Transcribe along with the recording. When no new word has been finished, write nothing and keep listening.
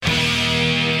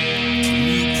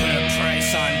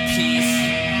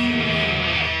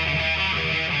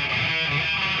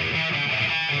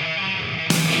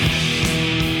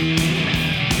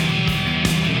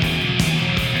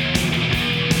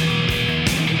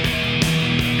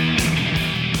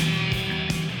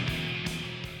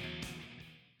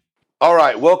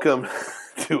right, welcome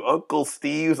to Uncle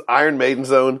Steve's Iron Maiden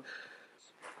Zone.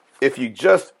 If you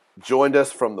just joined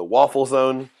us from the Waffle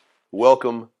Zone,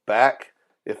 welcome back.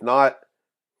 If not,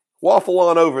 waffle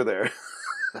on over there.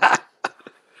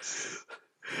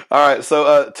 All right,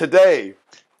 so today,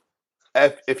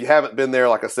 if you haven't been there,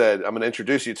 like I said, I'm going to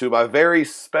introduce you to my very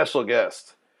special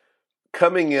guest.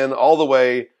 Coming in all the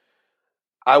way,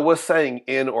 I was saying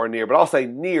in or near, but I'll say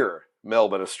near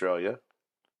Melbourne, Australia.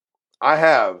 I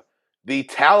have the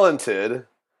talented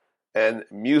and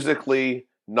musically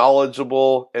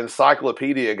knowledgeable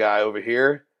encyclopedia guy over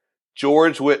here,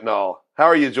 George Whitnall. How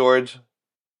are you, George?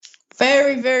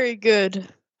 Very, very good.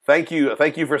 Thank you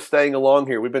for staying along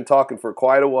here. We've been talking for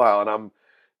quite a while, and I'm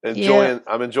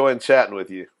enjoying chatting with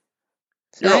you.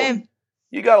 Same.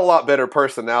 You got a lot better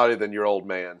personality than your old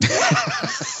man.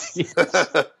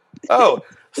 Oh,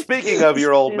 speaking of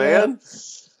your old man,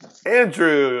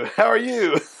 Andrew, how are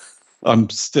you?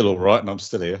 I'm still all right, and I'm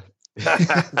still here.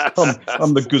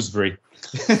 I'm the gooseberry.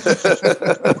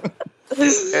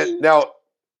 And now,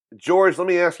 George, let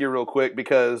me ask you real quick,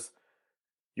 because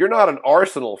you're not an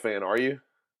Arsenal fan, are you?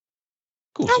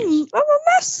 Of course I'm a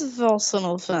massive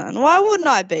Arsenal fan. Why wouldn't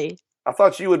I be? I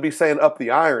thought you would be saying up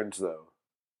the irons, though.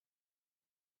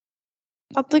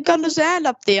 Up the Gunners and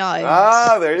up the Irons.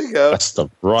 Ah, there you go. That's the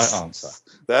right answer.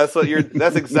 That's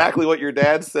exactly what your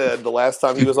dad said the last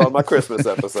time he was on my Christmas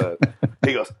episode.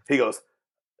 He goes,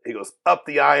 up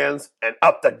the irons and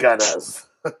up the Gunners.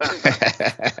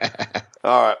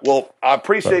 All right. Well, I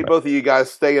appreciate both of you guys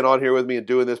staying on here with me and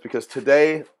doing this, because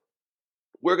today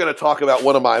we're going to talk about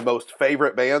one of my most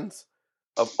favorite bands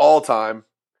of all time.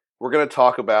 We're going to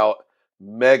talk about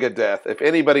Megadeth. If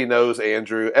anybody knows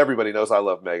Andrew, everybody knows I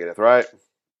love Megadeth, right?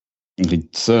 You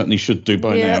certainly should do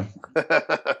by now.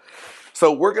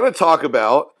 So we're going to talk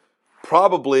about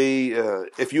probably,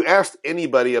 if you asked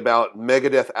anybody about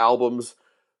Megadeth albums,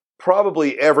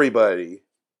 probably everybody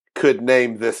could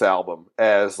name this album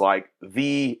as like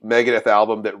the Megadeth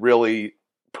album that really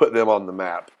put them on the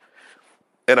map.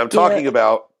 And I'm talking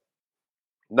about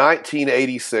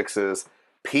 1986's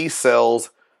Peace Sells,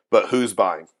 But Who's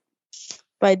Buying?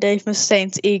 By Dave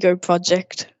Mustaine's Ego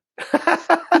Project.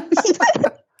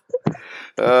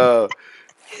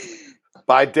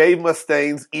 By Dave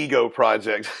Mustaine's Ego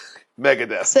Project,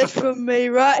 Megadeth. Said from me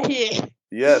right here.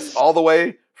 Yes, all the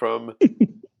way from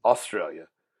Australia.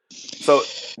 So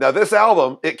now this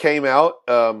album, it came out,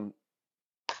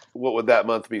 what would that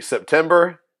month be?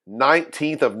 September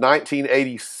 19th of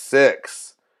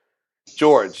 1986.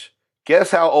 George,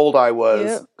 guess how old I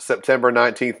was September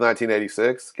 19th,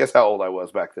 1986? Guess how old I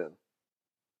was back then?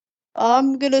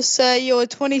 I'm going to say you're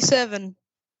 27.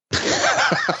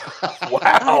 Wow.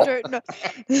 I don't know.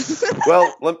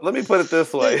 Well, let me put it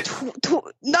this way.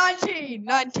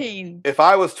 19. If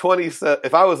I was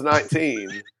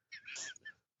 19,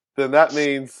 then that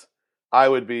means I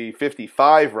would be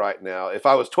 55 right now. If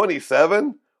I was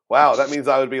 27, wow, that means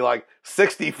I would be like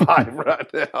 65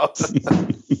 right now.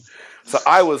 So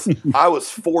I was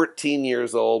 14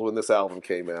 years old when this album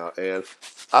came out, and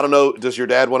I don't know. Does your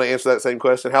dad want to answer that same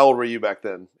question? How old were you back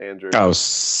then, Andrew? I was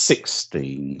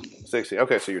 16. 16.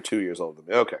 Okay, so you're 2 years older than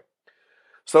me. Okay.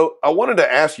 So I wanted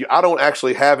to ask you. I don't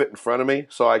actually have it in front of me,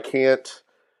 so I can't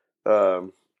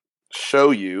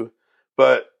show you.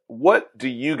 But what do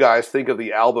you guys think of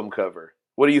the album cover?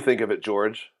 What do you think of it,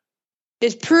 George?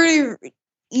 It's pretty.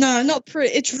 No, not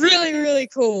pretty. It's really, really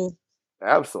cool.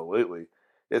 Absolutely.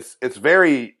 It's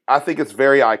very. I think it's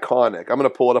very iconic. I'm going to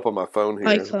pull it up on my phone here.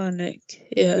 Iconic.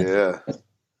 Yeah.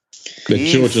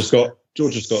 George has got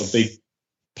a big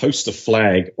poster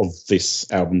flag of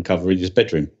this album cover in his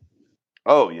bedroom.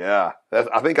 Oh yeah,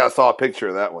 I think I saw a picture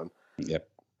of that one. Yep.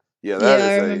 Yeah,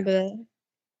 I remember that.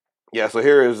 Yeah, so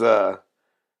here is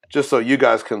just so you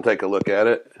guys can take a look at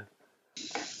it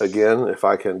again, if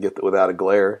I can get without a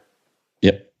glare.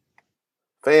 Yep.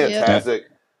 Fantastic.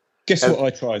 Guess what I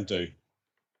try and do?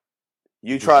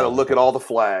 You try to look at all the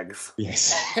flags.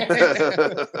 Yes.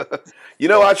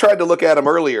 I tried to look at them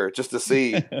earlier just to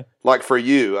see, like for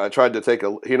you, I tried to take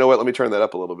you know what, let me turn that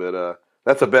up a little bit.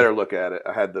 That's a better look at it.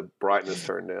 I had the brightness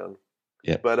turned down.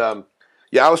 Yeah. But I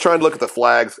was trying to look at the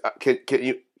flags.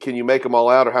 Can you make them all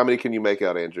out, or how many can you make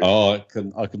out, Andrew? Oh,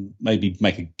 I can maybe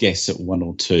make a guess at one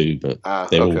or two, but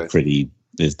they're all pretty.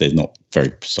 They're not very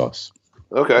precise.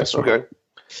 Okay. Right. Okay.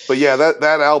 But yeah,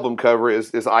 that album cover is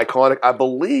iconic. I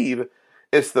believe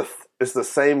it's the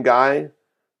same guy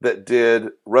that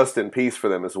did Rust in Peace for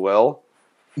them as well,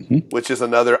 which is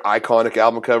another iconic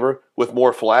album cover with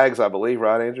more flags, I believe,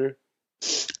 right, Andrew?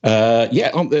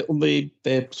 On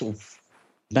their sort of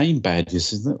name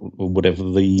badges, isn't it, or whatever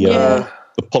the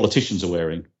politicians are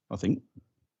wearing, I think.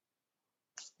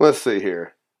 Let's see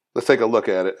here. Let's take a look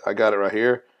at it. I got it right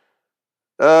here.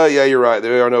 Yeah, you're right.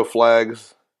 There are no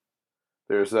flags.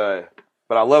 There's but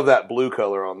I love that blue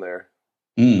color on there.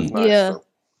 Mm. Nice. Yeah. So,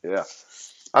 yeah.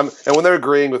 And when they're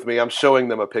agreeing with me, I'm showing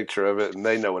them a picture of it, and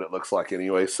they know what it looks like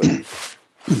anyway. So,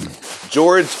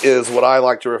 George is what I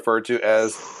like to refer to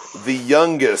as the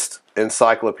youngest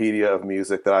encyclopedia of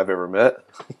music that I've ever met.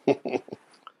 In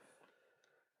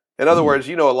other words,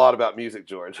 you know a lot about music,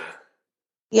 George.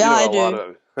 Yeah, I You know do.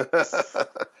 a lot of.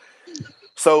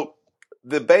 So,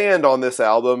 the band on this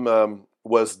album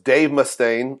was Dave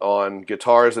Mustaine on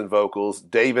guitars and vocals,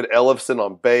 David Ellefson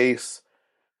on bass,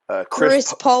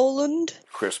 Chris Poland,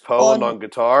 Chris Poland on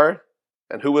guitar,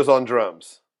 and who was on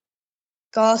drums?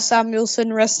 Gar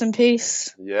Samuelson, rest in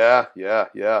peace. Yeah.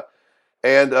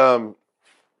 And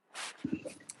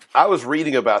I was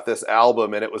reading about this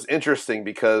album, and it was interesting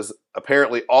because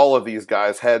apparently all of these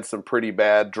guys had some pretty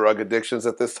bad drug addictions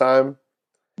at this time.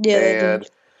 Yeah, they And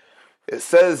did. it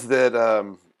says that,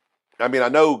 I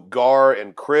know Gar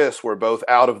and Chris were both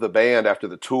out of the band after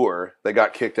the tour. They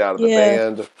got kicked out of the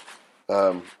band.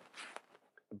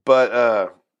 But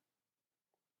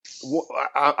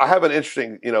I have an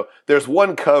interesting, there's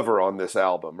one cover on this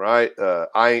album, right?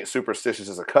 I Ain't Superstitious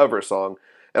is a cover song.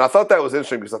 And I thought that was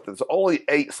interesting because there's only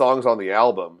 8 songs on the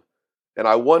album. And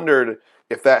I wondered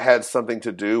if that had something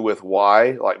to do with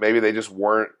why. Like maybe they just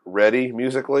weren't ready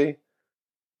musically.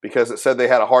 Because it said they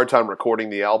had a hard time recording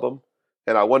the album.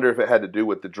 And I wonder if it had to do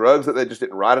with the drugs, that they just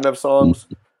didn't write enough songs.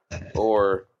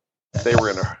 Or they were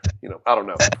in a, I don't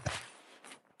know.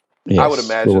 Yes. I would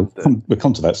imagine we'll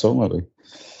come to that song, won't we?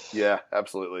 Yeah,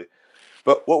 absolutely.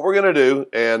 But what we're going to do,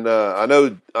 and I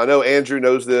know Andrew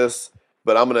knows this,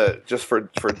 but I'm going to, just for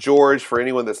George, for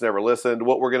anyone that's never listened,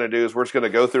 what we're going to do is we're just going to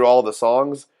go through all the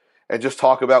songs and just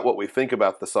talk about what we think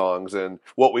about the songs and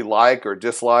what we like or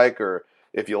dislike, or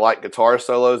if you like guitar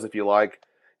solos, if you like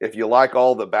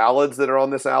all the ballads that are on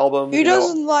this album. Who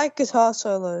doesn't like guitar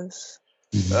solos?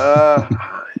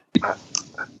 I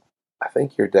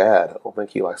think your dad. I don't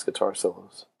think he likes guitar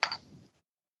solos.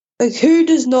 Like, who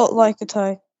does not like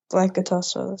guitar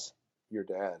solos? Your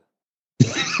dad.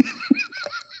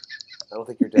 I don't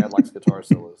think your dad likes guitar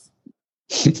solos.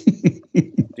 Do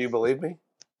you believe me?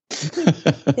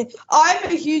 I'm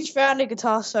a huge fan of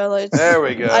guitar solos. There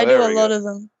we go. I do a lot of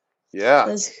them.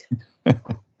 Yeah.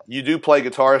 You do play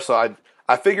guitar, so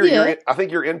I figure I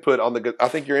think your input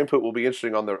will be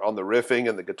interesting on the riffing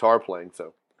and the guitar playing.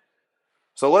 So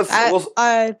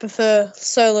I prefer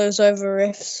solos over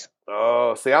riffs.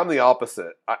 Oh, see, I'm the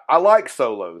opposite. I like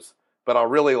solos, but I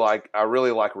really like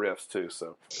riffs too.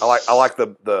 So I like I like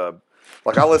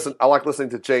listening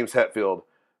to James Hetfield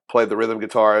play the rhythm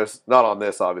guitars. Not on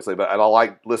this, obviously, but I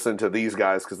like listening to these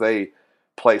guys because they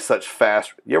play such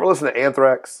fast. You ever listen to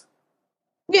Anthrax?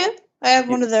 Yeah, I have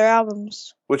one of their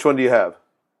albums. Which one do you have?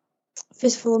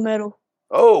 Fistful of Metal.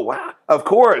 Oh, wow. Of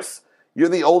course. You're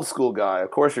the old school guy.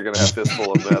 Of course you're going to have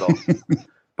Fistful of Metal.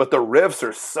 But the riffs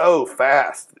are so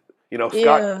fast.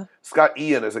 Scott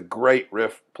Ian is a great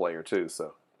riff player too.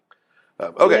 So,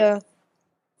 okay. Yeah.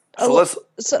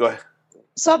 So go ahead.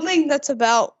 Something that's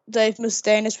about Dave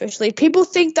Mustaine especially, people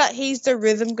think that he's the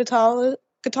rhythm guitarist.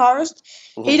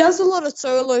 Mm-hmm. He does a lot of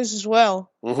solos as well.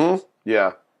 Mm-hmm.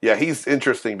 Yeah. Yeah, he's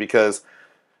interesting because,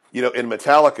 in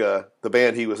Metallica, the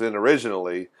band he was in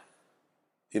originally,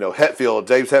 James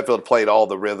Hetfield played all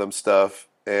the rhythm stuff,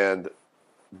 and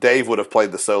Dave would have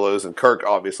played the solos, and Kirk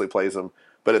obviously plays them.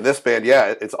 But in this band,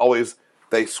 yeah, it's always,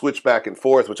 they switch back and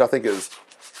forth, which I think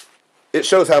it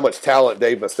shows how much talent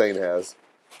Dave Mustaine has.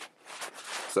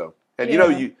 So, and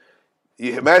you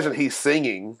imagine he's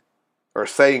singing or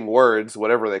saying words,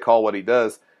 whatever they call what he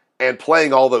does, and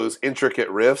playing all those intricate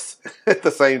riffs at the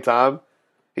same time.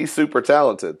 He's super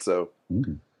talented. So,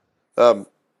 so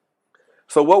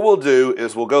what we'll do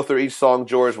is we'll go through each song,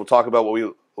 George. We'll talk about what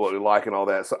we like and all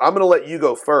that. So I'm going to let you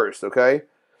go first, okay?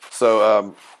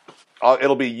 So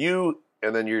it'll be you,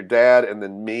 and then your dad, and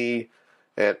then me.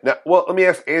 And now, well, let me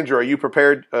ask Andrew: are you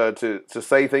prepared to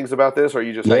say things about this, or are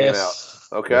you just hanging out?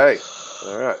 Okay,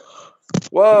 all right.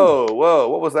 Whoa!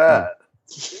 What was that?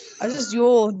 I just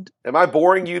yawned. Am I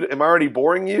boring you? Am I already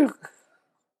boring you?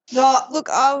 No, look,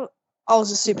 I was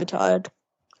just super tired.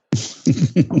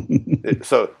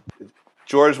 So,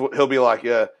 George, he'll be like,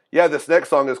 yeah, this next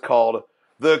song is called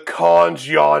The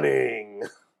Conjuring.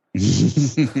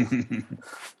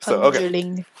 So,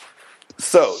 okay.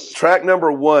 So, track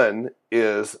number 1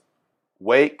 is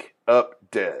Wake Up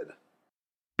Dead.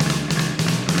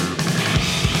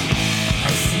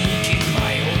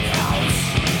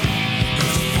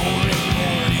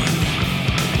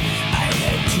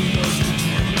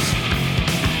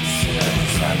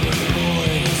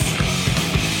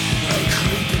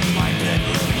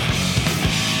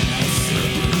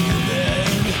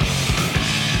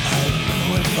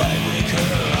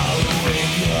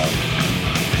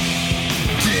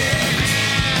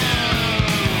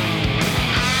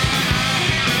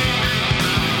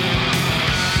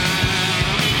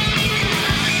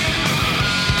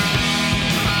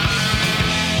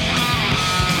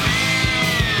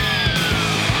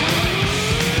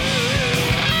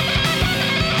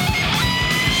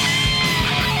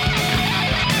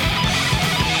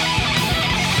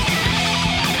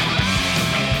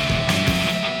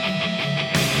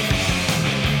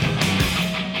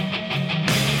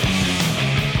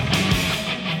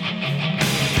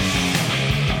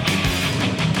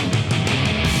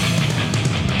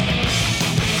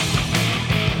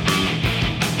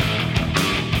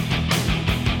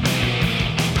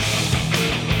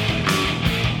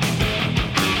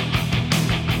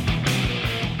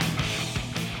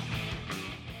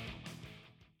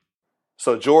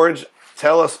 So, George,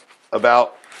 tell us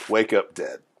about Wake Up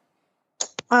Dead.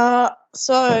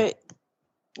 So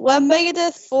when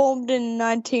Megadeth formed in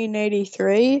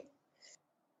 1983,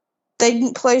 they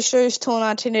didn't play shows till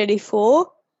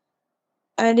 1984.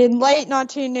 And in late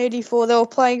 1984, they were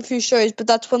playing a few shows, but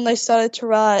that's when they started to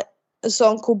write a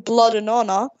song called Blood and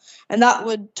Honor, and that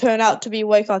would turn out to be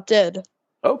Wake Up Dead.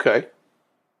 Okay.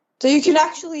 So you can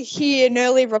actually hear in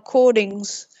early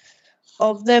recordings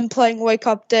of them playing Wake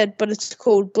Up Dead, but it's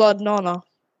called Blood and Honor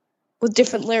with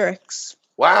different lyrics.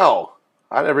 Wow.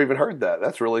 I never even heard that.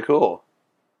 That's really cool.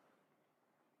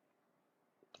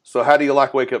 So how do you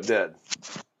like Wake Up Dead?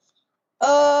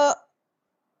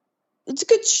 It's a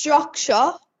good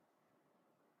structure.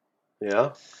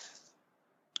 Yeah.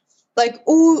 Like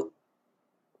all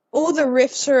the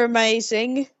riffs are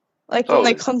amazing. Like when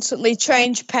they constantly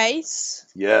change pace.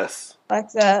 Yes.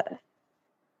 Like that.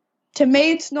 To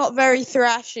me, it's not very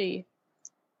thrashy.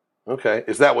 Okay.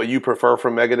 Is that what you prefer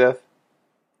from Megadeth?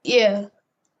 Yeah.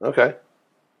 Okay.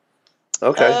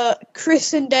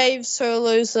 Chris and Dave's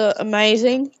solos are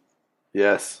amazing.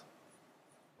 Yes.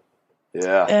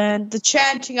 Yeah. And the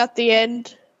chanting at the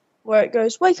end, where it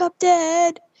goes, "Wake up,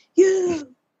 dead,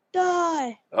 you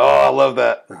die." Oh, I love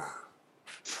that.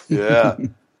 Yeah.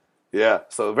 Yeah.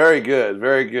 So very good.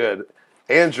 Very good.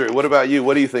 Andrew, what about you?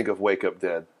 What do you think of Wake Up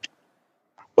Dead?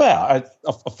 Well,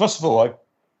 first of all,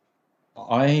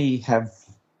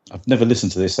 I've never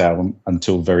listened to this album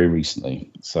until very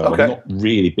recently, so I've not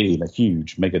really been a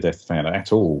huge Megadeth fan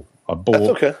at all. I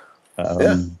bought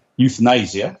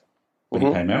Euthanasia when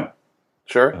it came out.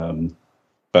 Sure.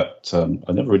 But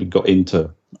I never really got into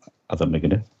other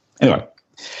Megadeth. Anyway,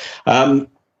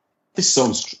 this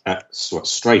song's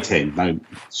straight in,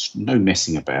 no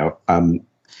messing about.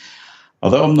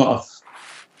 Although I'm not a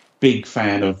big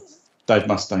fan of Dave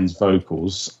Mustaine's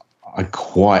vocals, I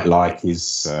quite like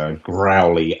his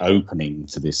growly opening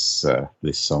to this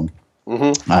song.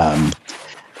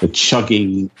 The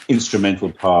chugging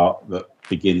instrumental part that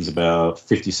begins about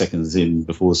 50 seconds in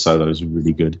before the solo is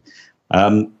really good.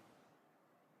 And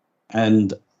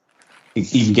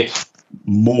it even gets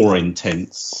more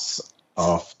intense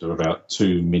after about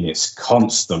 2 minutes,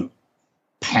 constant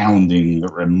pounding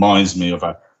that reminds me of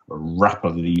a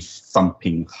rapidly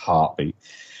thumping heartbeat.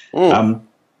 And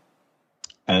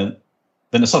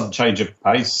then a sudden change of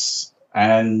pace,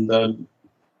 and I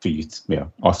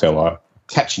felt like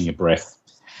catching your breath.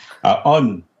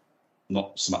 I'm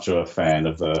not so much of a fan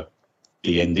of the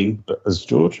ending, as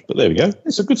George, but there we go.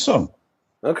 It's a good song.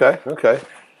 Okay.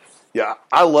 Yeah,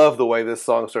 I love the way this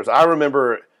song starts. I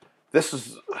remember this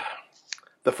is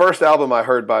the first album I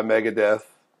heard by Megadeth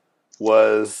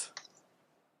would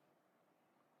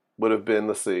have been,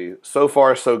 let's see, So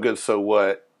Far, So Good, So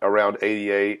What, around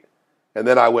 88. And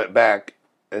then I went back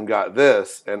and got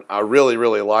this, and I really,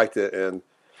 really liked it. And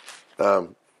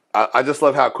I just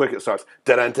love how quick it starts.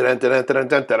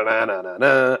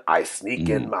 I sneak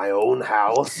in my own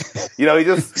house. He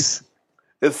just...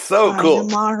 It's so cool. 4 in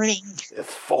the morning.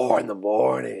 It's 4 in the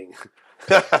morning.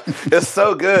 It's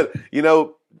so good.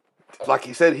 Like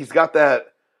he said, he's got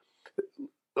that.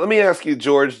 Let me ask you,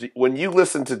 George, when you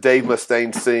listen to Dave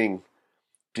Mustaine sing,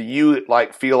 do you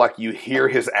feel like you hear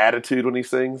his attitude when he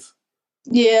sings?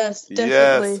 Yes,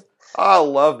 definitely. Yes. I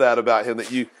love that about him,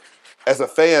 that you, as a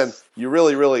fan, you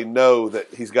really, really know that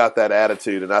he's got that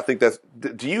attitude. And I think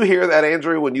do you hear that,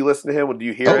 Andrew, when you listen to him? Do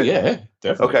you hear it? Oh, yeah,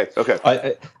 definitely.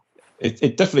 Okay.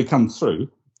 It definitely comes through,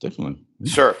 definitely.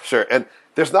 Sure. And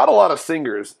there's not a lot of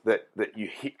singers that you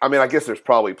hear. I mean, I guess there's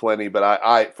probably plenty,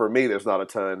 but for me, there's not a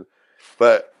ton.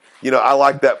 But, I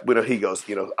like that when he goes,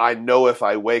 I know if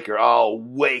I wake her, I'll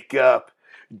wake up.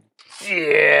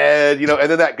 Yeah,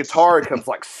 and then that guitar comes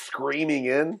screaming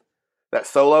in, that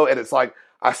solo, and it's like,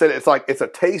 I said, it's a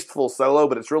tasteful solo,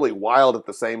 but it's really wild at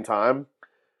the same time.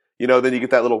 Then you get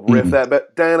that little riff, that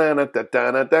bit,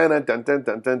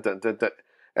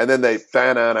 and then they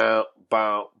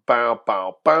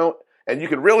bow, and you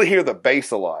can really hear the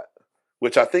bass a lot,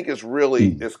 which I think is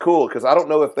really is cool, because I don't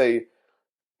know if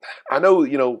I know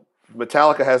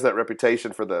Metallica has that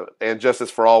reputation for and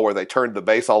Justice for All, where they turned the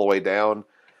bass all the way down,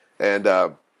 and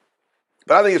but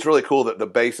I think it's really cool that the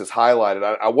bass is highlighted.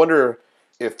 I wonder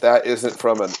if that isn't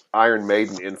from an Iron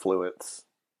Maiden influence,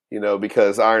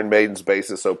 because Iron Maiden's bass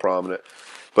is so prominent.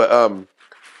 But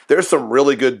there's some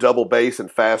really good double bass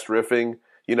and fast riffing.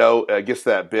 Gets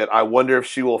that bit. I wonder if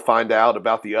she will find out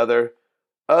about the other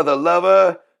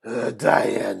lover,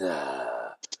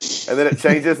 Diana. And then it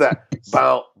changes that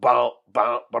bow, bow,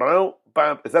 bow, bow,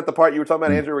 bow. Is that the part you were talking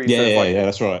about, Andrew? Where yeah,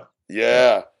 that's right.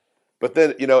 Yeah. But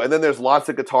then, and then there's lots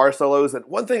of guitar solos. And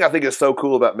one thing I think is so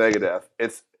cool about Megadeth,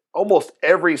 almost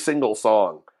every single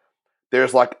song,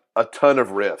 there's like a ton of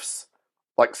riffs,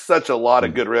 like such a lot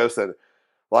of good riffs. And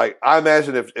like, I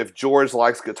imagine if George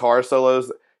likes guitar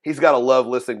solos, he's got to love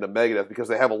listening to Megadeth because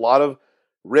they have a lot of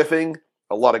riffing,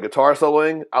 a lot of guitar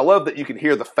soloing. I love that you can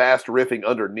hear the fast riffing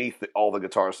underneath all the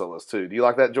guitar solos too. Do you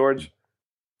like that, George?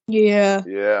 Yeah.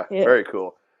 Yeah, very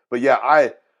cool. But yeah,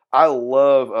 I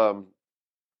love,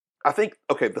 I think,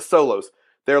 okay, the solos,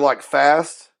 they're like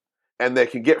fast and they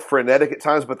can get frenetic at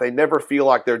times, but they never feel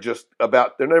like they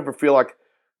never feel like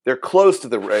they're close to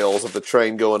the rails of the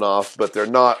train going off, but they're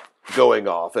not going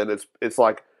off. And it's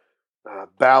like,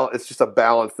 it's just a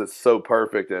balance that's so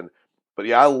perfect. But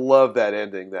yeah, I love that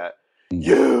ending that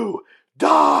you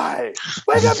die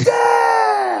when I'm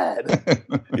dead.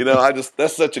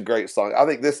 That's such a great song. I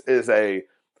think this is a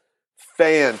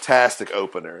fantastic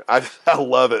opener. I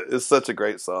love it. It's such a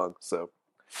great song. So,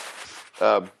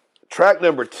 track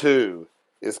number 2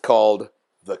 is called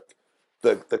the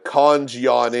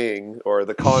Conjuring or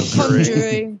the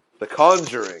Conjuring. The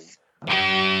Conjuring.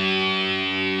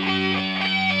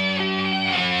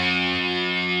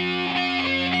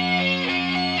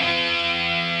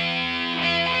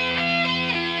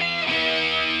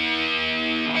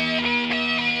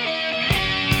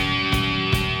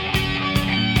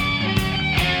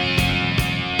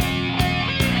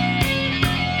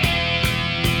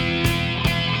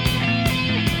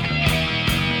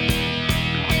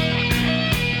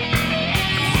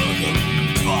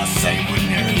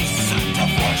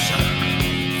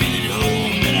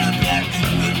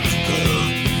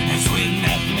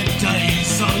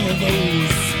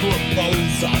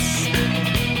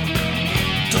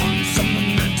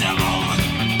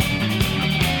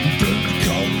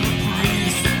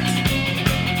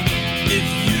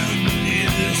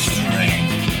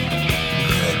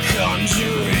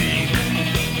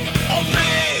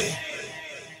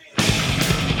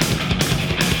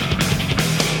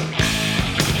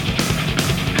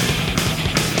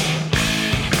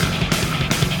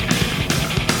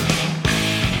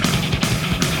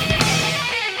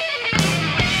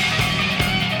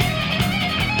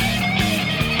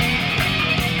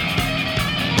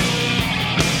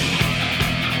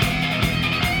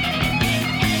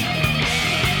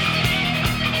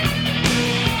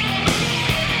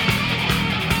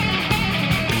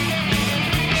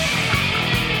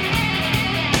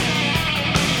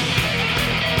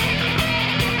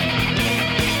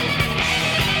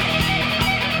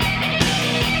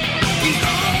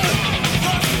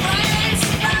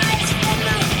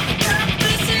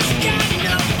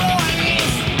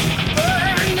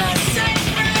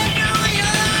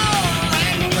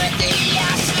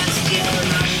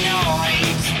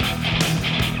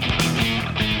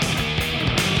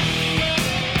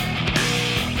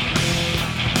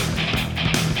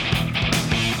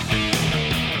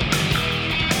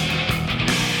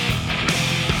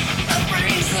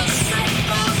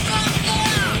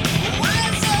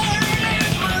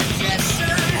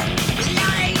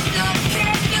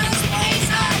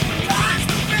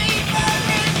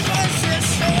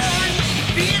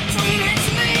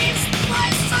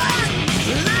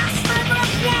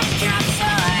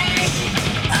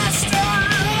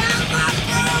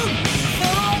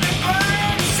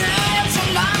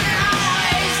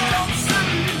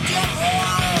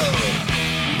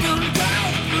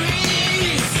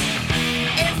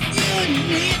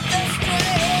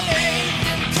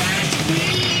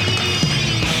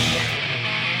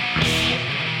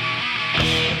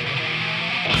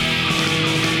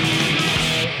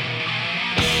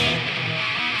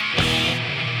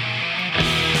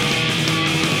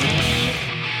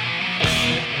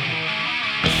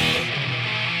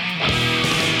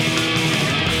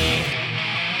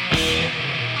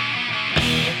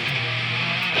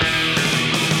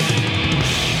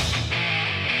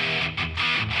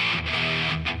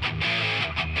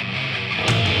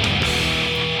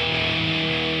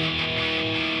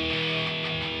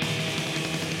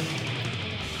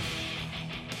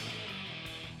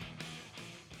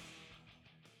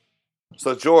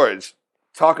 So, George,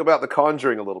 talk about The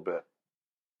Conjuring a little bit.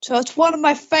 So it's one of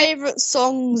my favorite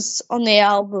songs on the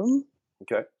album.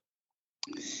 Okay.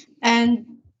 And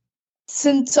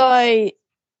since I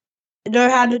know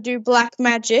how to do black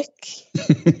magic,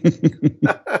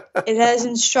 it has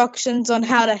instructions on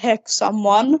how to hex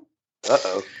someone.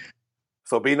 Uh-oh.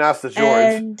 So be nice to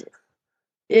George. And,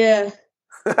 yeah.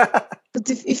 But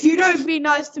if you don't be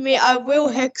nice to me, I will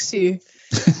hex you.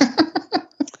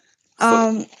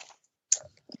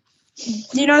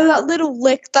 You know that little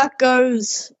lick that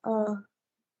goes, I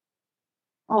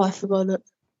forgot it.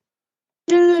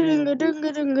 Yeah.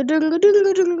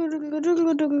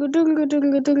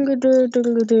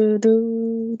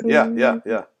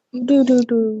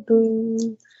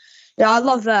 Yeah, I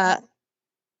love that.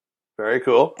 Very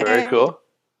cool. Very cool.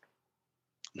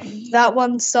 That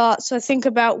one starts, I think,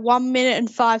 about 1 minute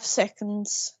and 5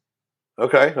 seconds.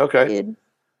 Okay.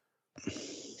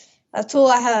 That's all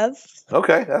I have.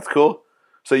 Okay, that's cool.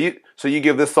 So you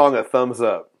give this song a thumbs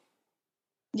up.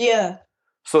 Yeah.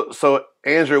 So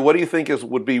Andrew, what do you think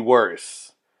would be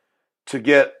worse? To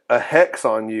get a hex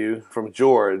on you from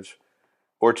George,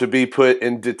 or to be put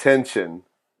in detention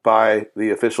by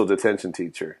the official detention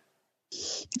teacher?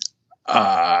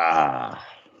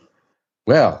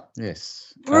 Well,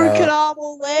 yes. Broken arm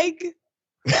or leg,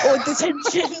 or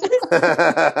detention.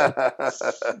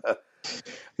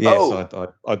 Yes,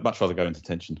 I'd much rather go in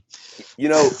detention. You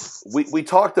know, we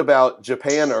talked about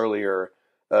Japan earlier.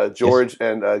 George, yes.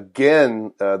 And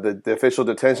Gen, the official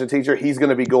detention teacher, he's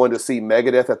going to be going to see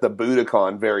Megadeth at the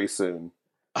Budokan very soon.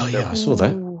 Oh, yeah, I saw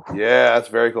that. Yeah, that's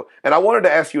very cool. And I wanted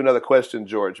to ask you another question,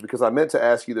 George, because I meant to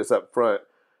ask you this up front.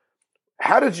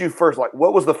 How did you first,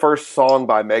 what was the first song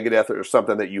by Megadeth or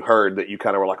something that you heard that you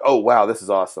kind of were like, oh, wow, this is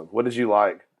awesome? What did you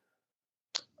like?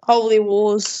 Holy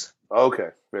Wars. Okay,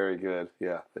 very good.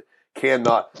 Yeah.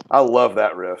 I love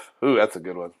that riff. Ooh, that's a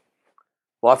good one.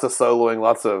 Lots of soloing,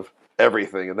 lots of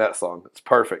everything in that song. It's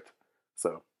perfect.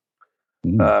 So,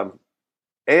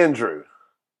 Andrew.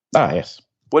 Yes.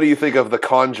 What do you think of The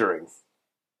Conjuring?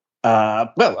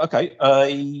 Well, okay.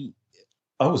 I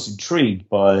was intrigued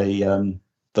by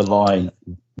the line,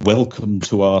 "Welcome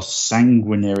to our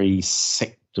sanguinary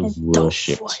sect of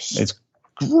worship." It's a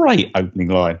great opening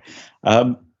line.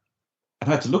 I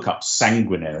had to look up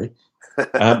sanguinary,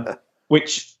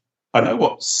 which I know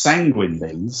what sanguine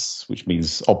means, which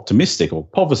means optimistic or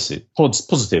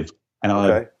positive. And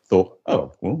I thought,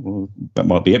 oh, well, that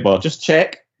might be it, but I'll just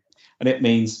check. And it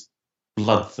means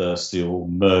bloodthirsty or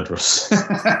murderous.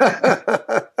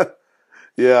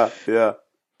 Yeah.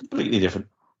 Completely different.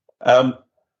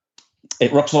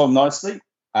 It rocks along nicely,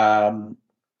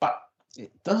 but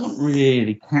it doesn't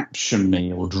really capture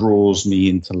me or draws me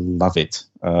in to love it.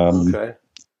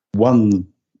 One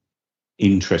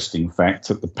interesting fact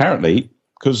that apparently,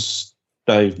 because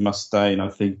Dave Mustaine, I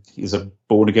think, is a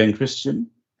born-again Christian.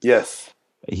 Yes.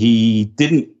 He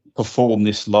didn't perform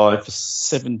this live for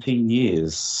 17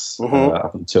 years,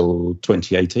 up until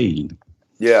 2018.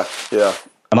 Yeah.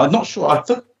 And I'm not sure. I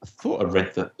thought I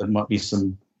read that there might be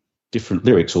some different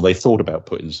lyrics, or they thought about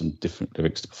putting some different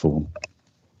lyrics to perform.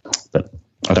 But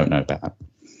I don't know about that.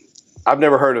 I've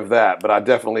never heard of that, but I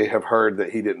definitely have heard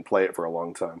that he didn't play it for a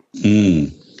long time.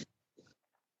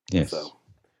 Yes. So,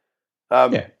 I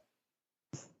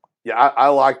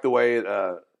like the way it.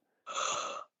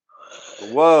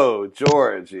 Whoa,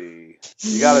 Georgie,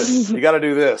 you gotta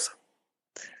do this.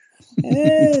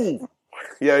 Yeah,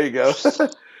 there you go. So,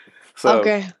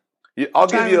 okay. I'll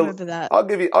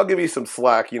give you some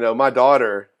slack. You know, my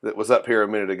daughter that was up here a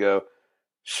minute ago,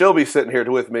 she'll be sitting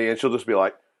here with me, and she'll just be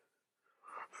like,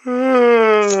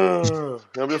 I'm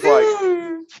just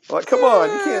like, come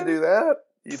on, you can't do that.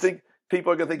 You think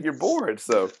people are gonna think you're bored?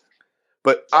 So,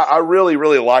 but I really,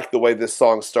 really like the way this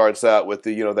song starts out with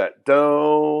the, that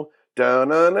do na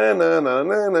na na na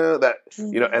na, that,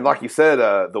 and like you said,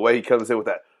 the way he comes in with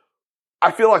that,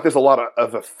 I feel like there's a lot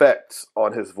of effects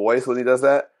on his voice when he does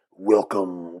that.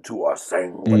 Welcome to our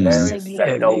sanguinary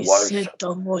sect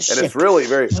of worship. And it's really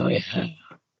very.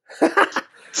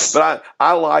 But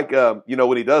I like,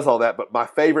 when he does all that. But my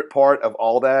favorite part of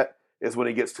all that is when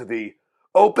he gets to the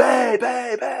obey,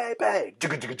 bay, bay, bay,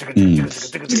 and it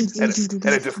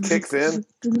just kicks in,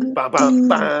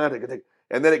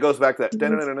 and then it goes back to that.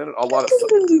 A lot of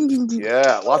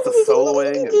lots of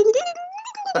soloing.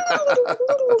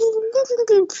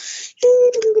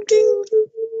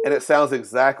 And it sounds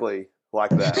exactly like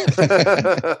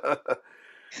that.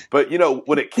 But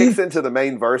when it kicks into the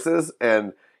main verses,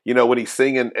 and when he's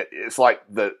singing, it's like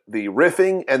the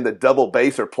riffing and the double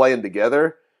bass are playing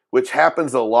together, which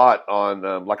happens a lot on,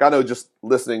 I know just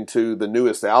listening to the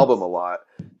newest album a lot,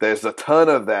 there's a ton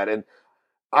of that. And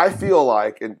I feel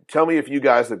like, and tell me if you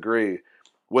guys agree,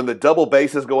 when the double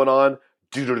bass is going on,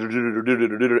 and the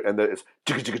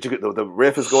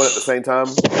riff is going at the same time,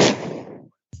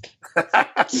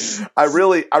 I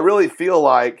really feel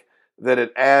like that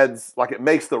it adds, it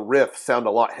makes the riff sound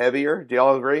a lot heavier. Do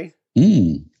y'all agree?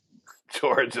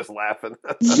 George is laughing.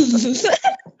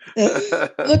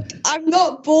 Look, I'm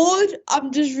not bored.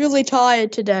 I'm just really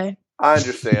tired today. I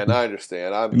understand.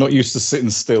 I'm not used to sitting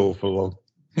still for long.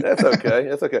 That's okay.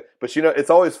 But it's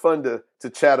always fun to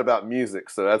chat about music.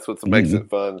 So that's what makes it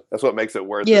fun. That's what makes it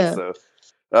worth it. So,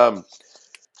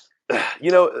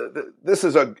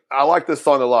 I like this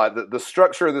song a lot. The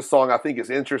structure of this song I think is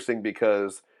interesting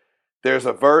because there's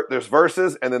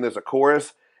verses and then there's a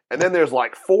chorus and then there's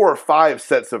like 4 or 5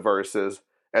 sets of verses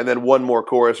and then one more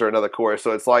chorus or another chorus.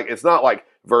 So it's not like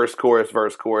verse, chorus,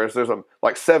 verse, chorus. There's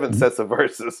like 7 sets of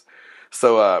verses.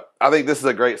 So I think this is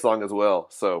a great song as well.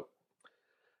 So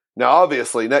now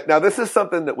obviously, now this is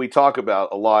something that we talk about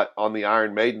a lot on the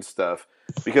Iron Maiden stuff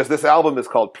because this album is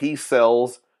called Peace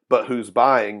Sells, But Who's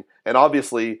Buying? And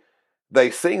obviously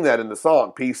they sing that in the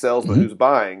song, Peace Sells, But Who's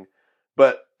Buying?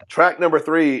 But track number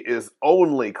 3 is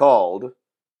only called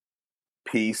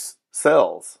Peace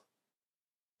Sells.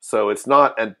 So it's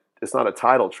not a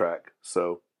title track.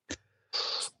 So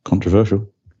controversial.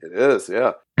 It is,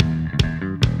 yeah.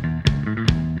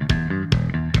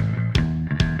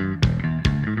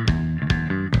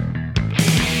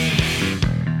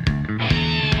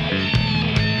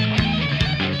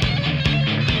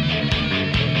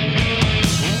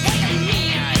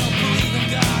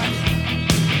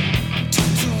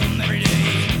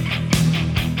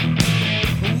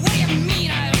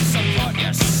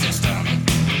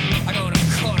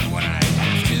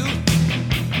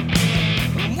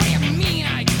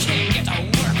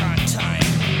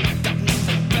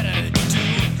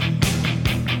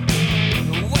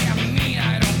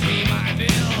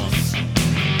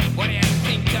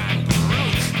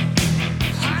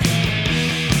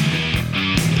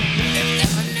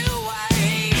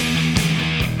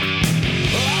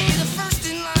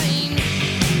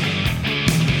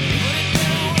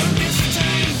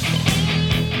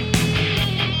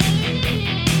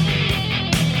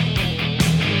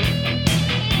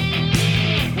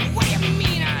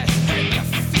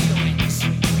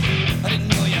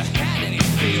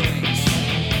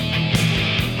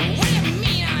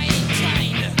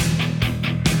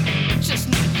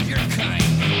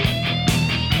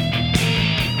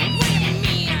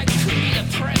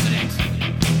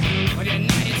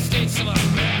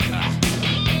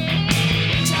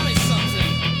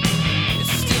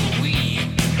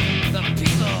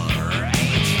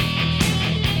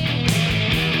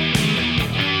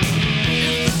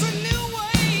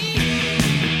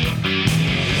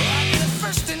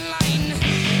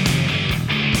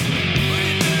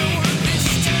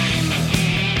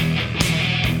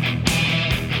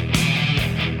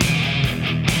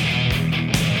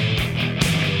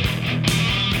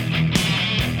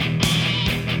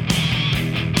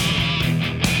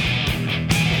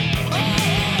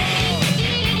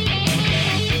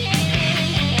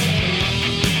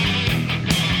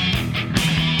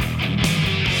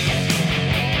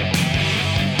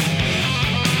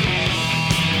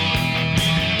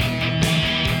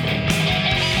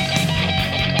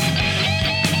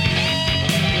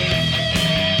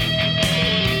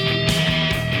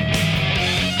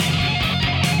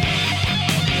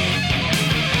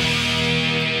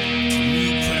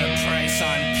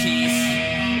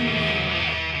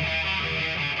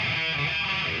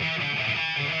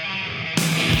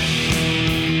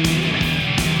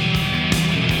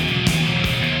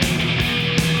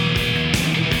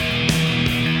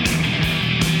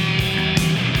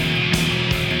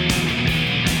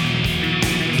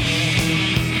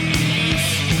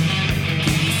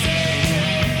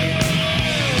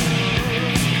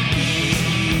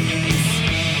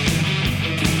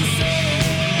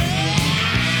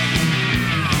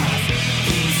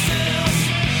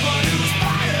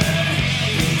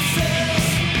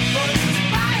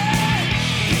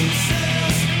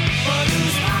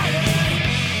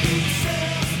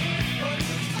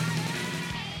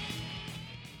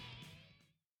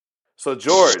 So,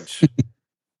 George,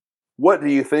 what do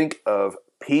you think of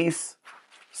Peace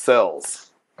Sells?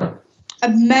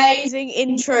 Amazing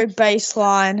intro bass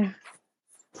line.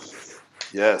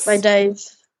 Yes. By Dave.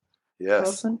 Yes.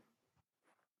 Wilson.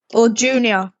 Or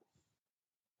Junior.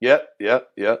 Yep.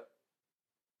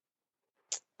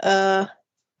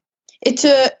 It's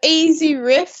a easy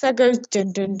riff that goes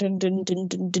dun dun dun dun dun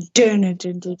dun dun dun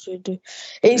dun dun dun dun.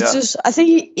 It's just, I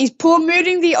think he's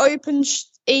muting the open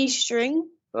E string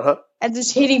and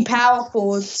just hitting power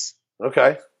chords.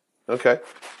 Okay.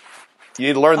 You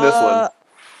need to learn this one.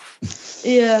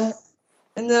 Yeah.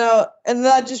 And then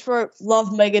I just wrote Love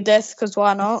Megadeth because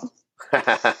why not?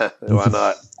 Why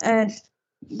not? And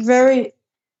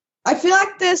I feel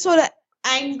like they're sort of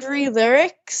angry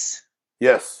lyrics.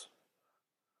 Yes.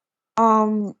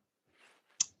 And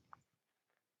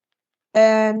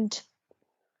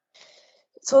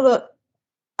sort of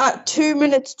at 2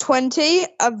 minutes 20,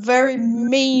 a very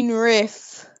mean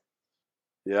riff.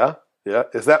 Yeah.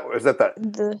 Is that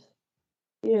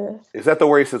Yeah. Is that the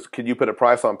where he says, "Can you put a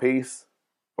price on peace?"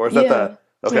 Or is that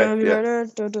Okay, yeah.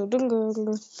 And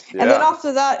then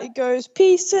after that, it goes,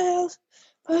 peace cells,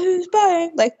 who's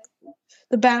bang? Like,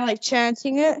 the band, like,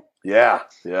 chanting it. Yeah.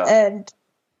 And,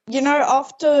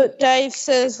 after Dave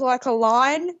says, like, a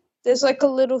line, there's, like, a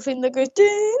little thing that goes,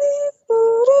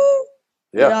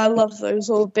 Yeah. I love those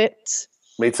little bits.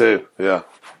 Me too, yeah.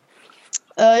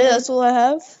 That's all I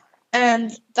have.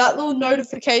 And that little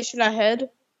notification I had,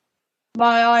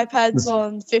 my iPad's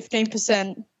on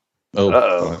 15%. Oh,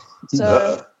 Uh-oh. right.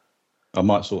 So, I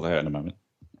might sort that out in a moment.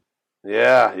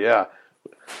 Yeah.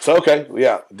 So, okay,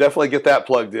 yeah, definitely get that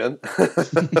plugged in.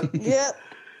 yeah.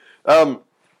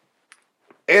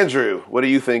 Andrew, what do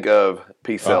you think of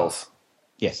Peace Cells?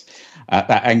 Yes.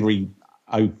 That angry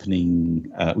opening,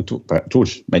 we talked about,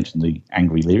 George mentioned the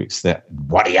angry lyrics, that,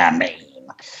 what do you mean?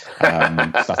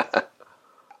 Stuff.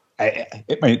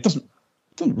 It doesn't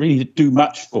really do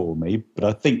much for me, but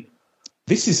I think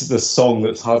this is the song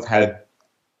that I've had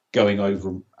going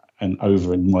over and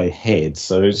over in my head.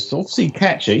 So it's obviously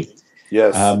catchy.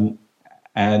 Yes.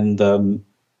 And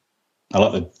I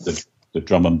like the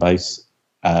drum and bass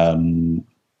and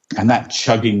that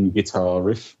chugging guitar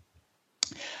riff.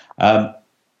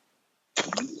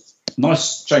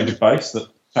 Nice change of pace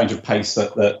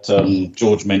that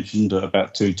George mentioned at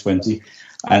about 2:20,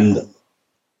 and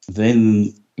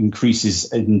then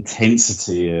increases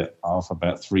intensity after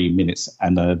about 3 minutes,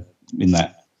 and in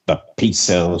that the Peace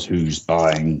Cells, who's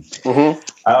buying. Mm-hmm.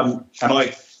 And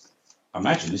I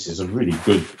imagine this is a really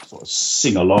good sort of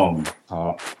sing along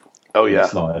part. Oh yeah.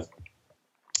 Live.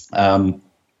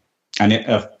 And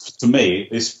to me,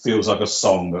 this feels like a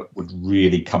song that would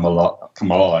really come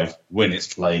alive when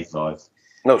it's played live.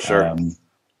 No, sure.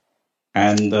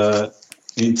 And the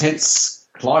intense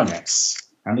climax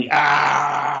and the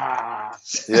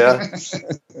Yeah,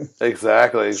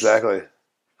 exactly.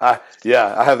 I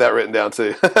have that written down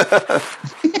too.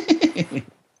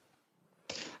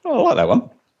 Oh, I like that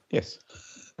one. Yes.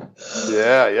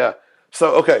 Yeah.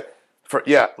 So okay,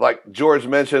 like George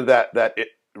mentioned that it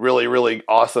really, really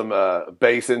awesome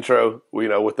bass intro.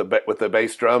 With the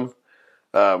bass drum.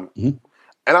 Mm-hmm.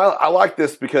 And I like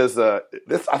this because I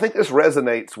think this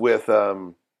resonates with,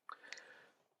 or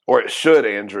it should,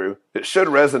 Andrew. It should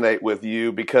resonate with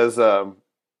you because,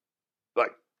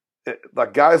 like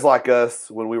guys like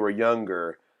us when we were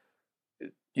younger,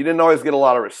 you didn't always get a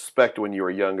lot of respect when you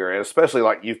were younger, and especially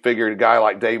like you figured a guy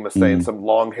like Dave Mustaine, some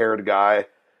long-haired guy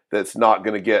that's not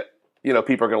going to get,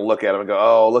 people are going to look at him and go,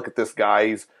 "Oh, look at this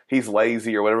guy, he's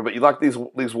lazy or whatever." But you like these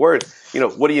words.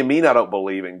 What do you mean I don't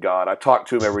believe in God? I talk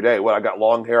to him every day. What, I got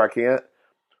long hair, I can't?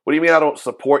 What do you mean I don't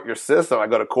support your system? I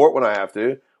go to court when I have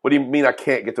to. What do you mean I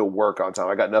can't get to work on time?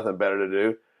 I got nothing better to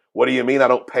do. What do you mean I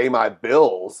don't pay my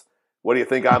bills? What do you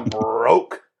think, I'm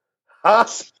broke? Huh?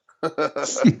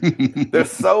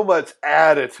 There's so much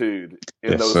attitude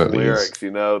in those lyrics,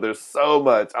 There's so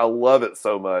much. I love it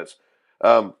so much.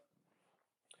 I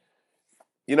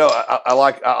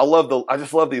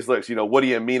just love these lyrics. What do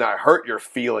you mean I hurt your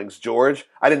feelings, George?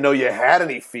 I didn't know you had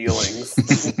any feelings.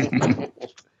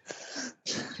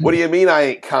 What do you mean I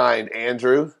ain't kind,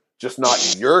 Andrew? Just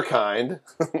not your kind.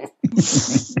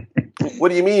 What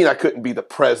do you mean I couldn't be the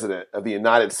president of the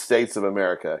United States of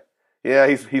America? Yeah,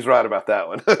 he's right about that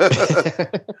one.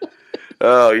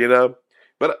 Oh,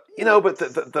 but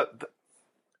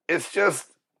it's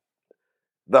just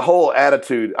the whole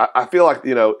attitude. I feel like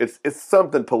it's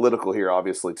something political here,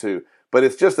 obviously too, but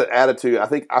it's just an attitude. I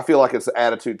feel like it's an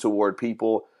attitude toward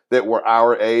people that were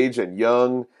our age and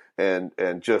young and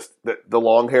just the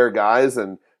long hair guys,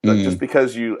 and just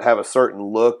because you have a certain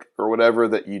look or whatever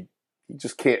that you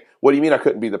just can't. What do you mean I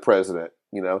couldn't be the president?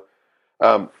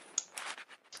 Like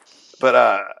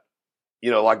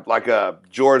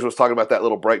George was talking about that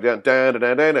little breakdown,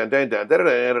 that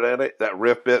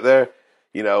riff bit there.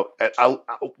 And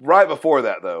right before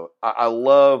that though, I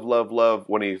love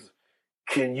when he's,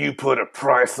 can you put a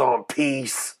price on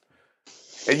peace?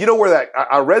 And where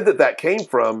I read that came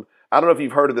from. I don't know if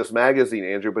you've heard of this magazine,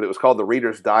 Andrew, but it was called the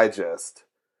Reader's Digest.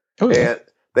 Oh, yeah. And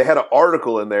they had an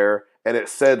article in there, and it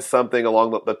said something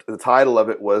along the title of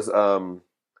it was,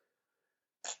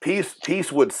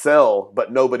 Peace would sell,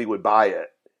 but nobody would buy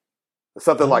it.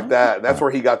 Something like that. And that's where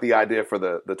he got the idea for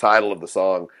the title of the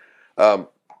song.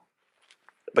 But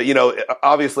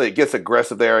obviously it gets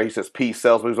aggressive there. He says peace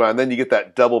sells, moves on, and then you get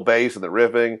that double bass and the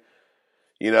riffing.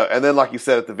 And then like you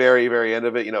said at the very, very end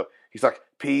of it, he's like,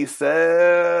 peace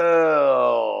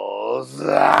sells.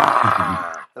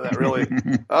 And that really,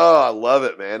 I love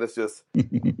it, man. It's just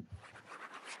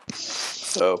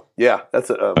so yeah. That's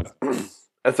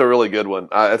a really good one.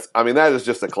 That is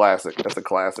just a classic. That's a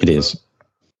classic. It is.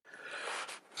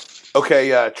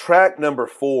 Okay, track number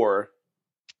 4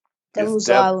 Devil's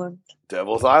Island.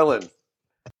 Devil's Island.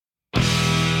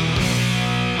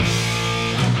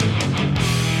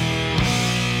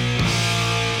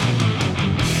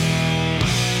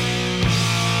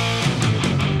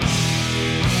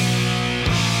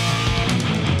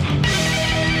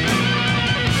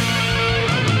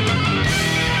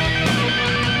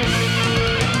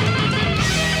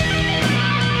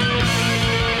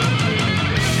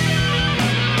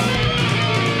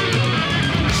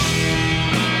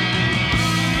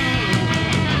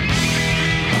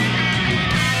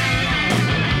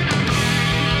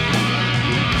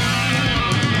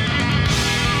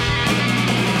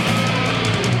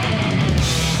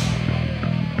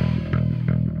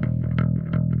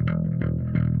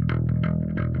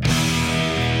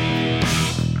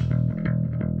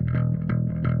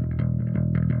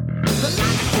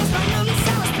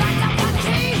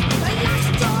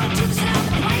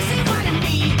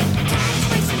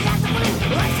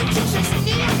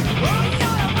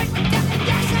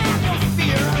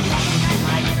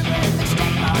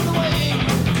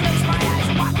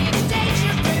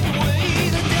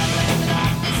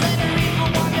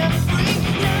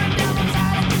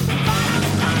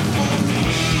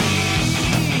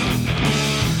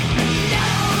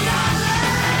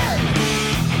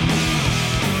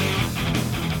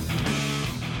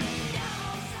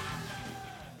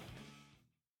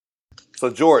 So,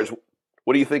 George,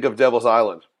 what do you think of Devil's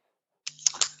Island?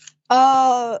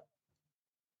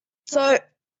 So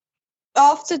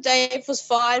after Dave was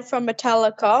fired from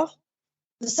Metallica,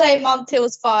 the same month he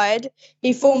was fired,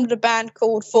 he formed a band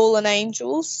called Fallen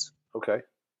Angels. Okay.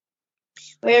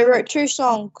 Where he wrote 2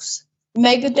 songs,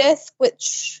 Megadeth,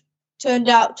 which turned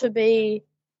out to be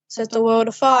Set the World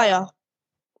Afire,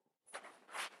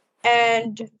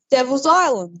 and Devil's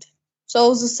Island. So it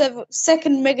was the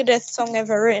second Megadeth song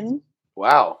ever written.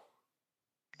 Wow.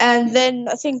 And then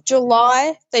I think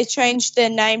July they changed their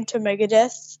name to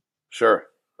Megadeth. Sure.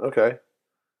 Okay.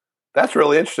 That's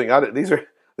really interesting. These are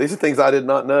things I did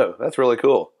not know. That's really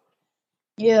cool.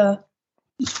 Yeah.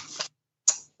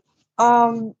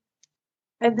 And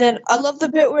then I love the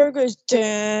bit where it goes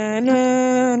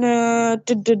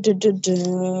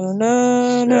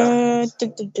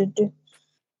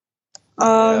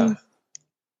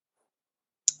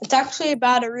It's actually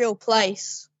about a real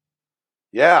place.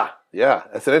 Yeah.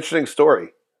 That's an interesting story.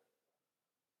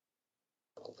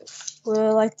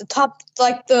 Where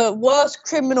the worst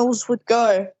criminals would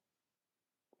go.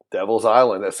 Devil's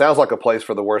Island. It sounds like a place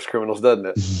for the worst criminals, doesn't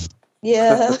it?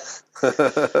 Yeah.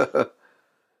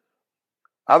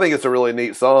 I think it's a really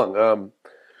neat song.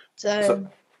 So,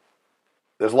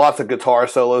 there's lots of guitar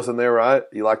solos in there, right?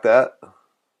 You like that?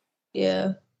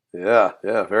 Yeah. Yeah.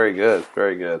 Very good.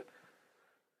 Very good.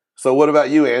 So what about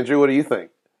you, Andrew? What do you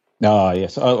think?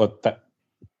 Yes. That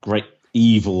great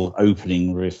evil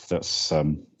opening riff. That's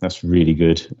really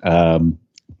good.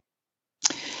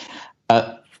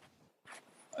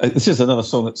 This is another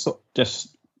song that sort of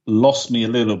just lost me a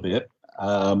little bit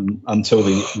until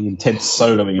the intense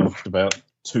soloing of about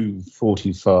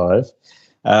 2:45.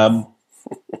 And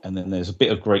then there's a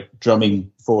bit of great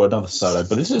drumming for another solo.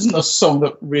 But this isn't a song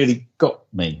that really got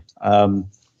me. I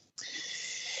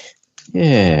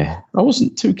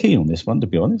wasn't too keen on this one, to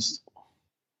be honest.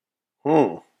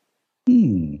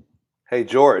 Hey,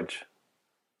 George.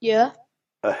 Yeah?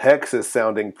 A hex is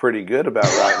sounding pretty good about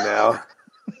right now.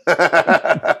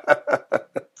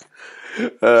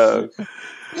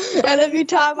 And every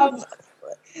time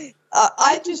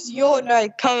I just yawn and I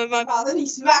come in my mouth and he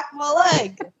smacked my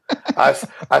leg. I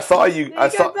saw you. I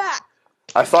Go back.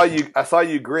 saw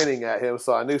you grinning at him,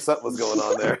 so I knew something was going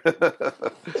on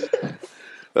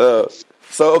there.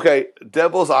 So okay,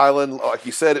 Devil's Island, like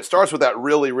you said, it starts with that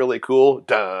really, really cool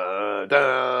dun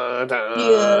dun dun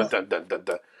Yeah. dun dun dun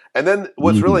dun. And then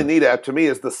what's really neat to me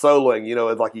is the soloing. You know,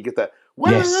 it's like you get that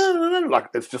like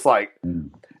it's just like.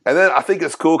 And then I think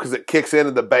it's cool because it kicks in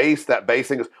and the bass, that bass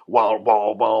thing is wow,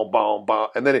 wow, wow, wow,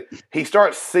 wow. And then he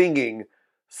starts singing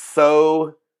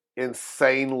so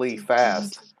insanely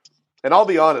fast. And I'll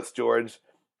be honest, George,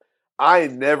 I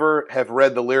never have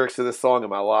read the lyrics to this song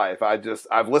in my life. I've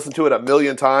listened to it a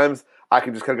million times. I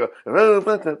can just kind of go,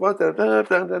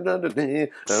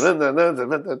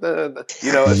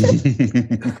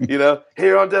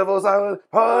 here on Devil's Island,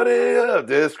 party of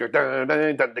district, I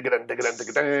mean,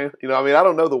 I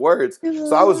don't know the words.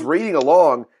 So I was reading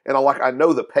along, and I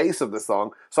know the pace of the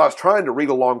song, so I was trying to read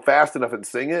along fast enough and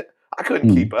sing it. I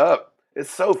couldn't keep up. It's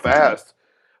so fast.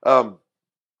 The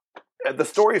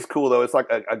story is cool, though. It's like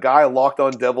a guy locked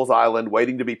on Devil's Island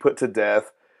waiting to be put to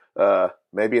death,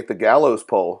 maybe at the gallows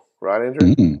pole. Right,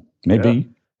 Andrew? Maybe.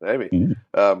 Yeah, maybe.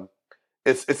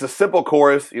 it's a simple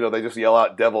chorus. They just yell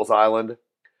out "Devil's Island,"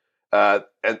 and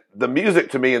the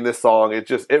music to me in this song,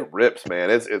 it rips, man.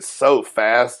 It's so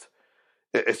fast.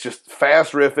 It's just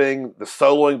fast riffing. The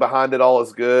soloing behind it all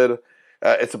is good.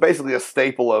 It's basically a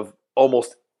staple of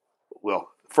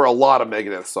for a lot of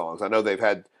Megadeth songs. I know they've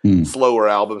had slower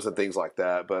albums and things like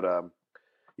that, but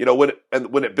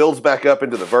when it builds back up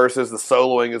into the verses, the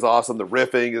soloing is awesome. The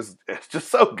riffing it's just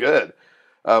so good.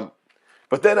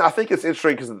 But then I think it's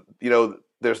interesting because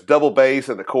there's double bass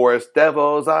in the chorus,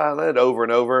 "Devil's Island" over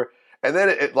and over, and then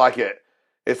it's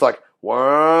like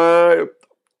why.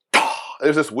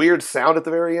 There's this weird sound at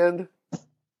the very end.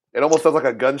 It almost sounds like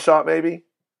a gunshot, maybe.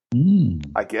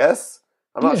 I guess.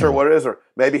 I'm not sure what it is, or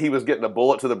maybe he was getting a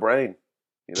bullet to the brain.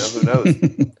 Who knows?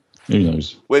 Who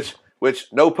knows? Which,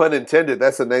 no pun intended,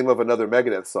 that's the name of another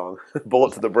Megadeth song,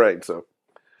 "Bullet to the Brain." So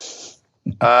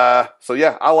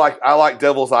yeah, I like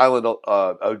Devil's Island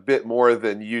a bit more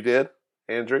than you did,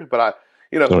 Andrew. But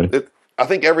I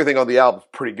think everything on the album is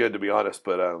pretty good, to be honest.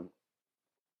 But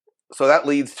so that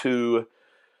leads to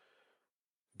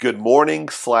Good Morning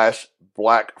 /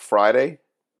 Black Friday.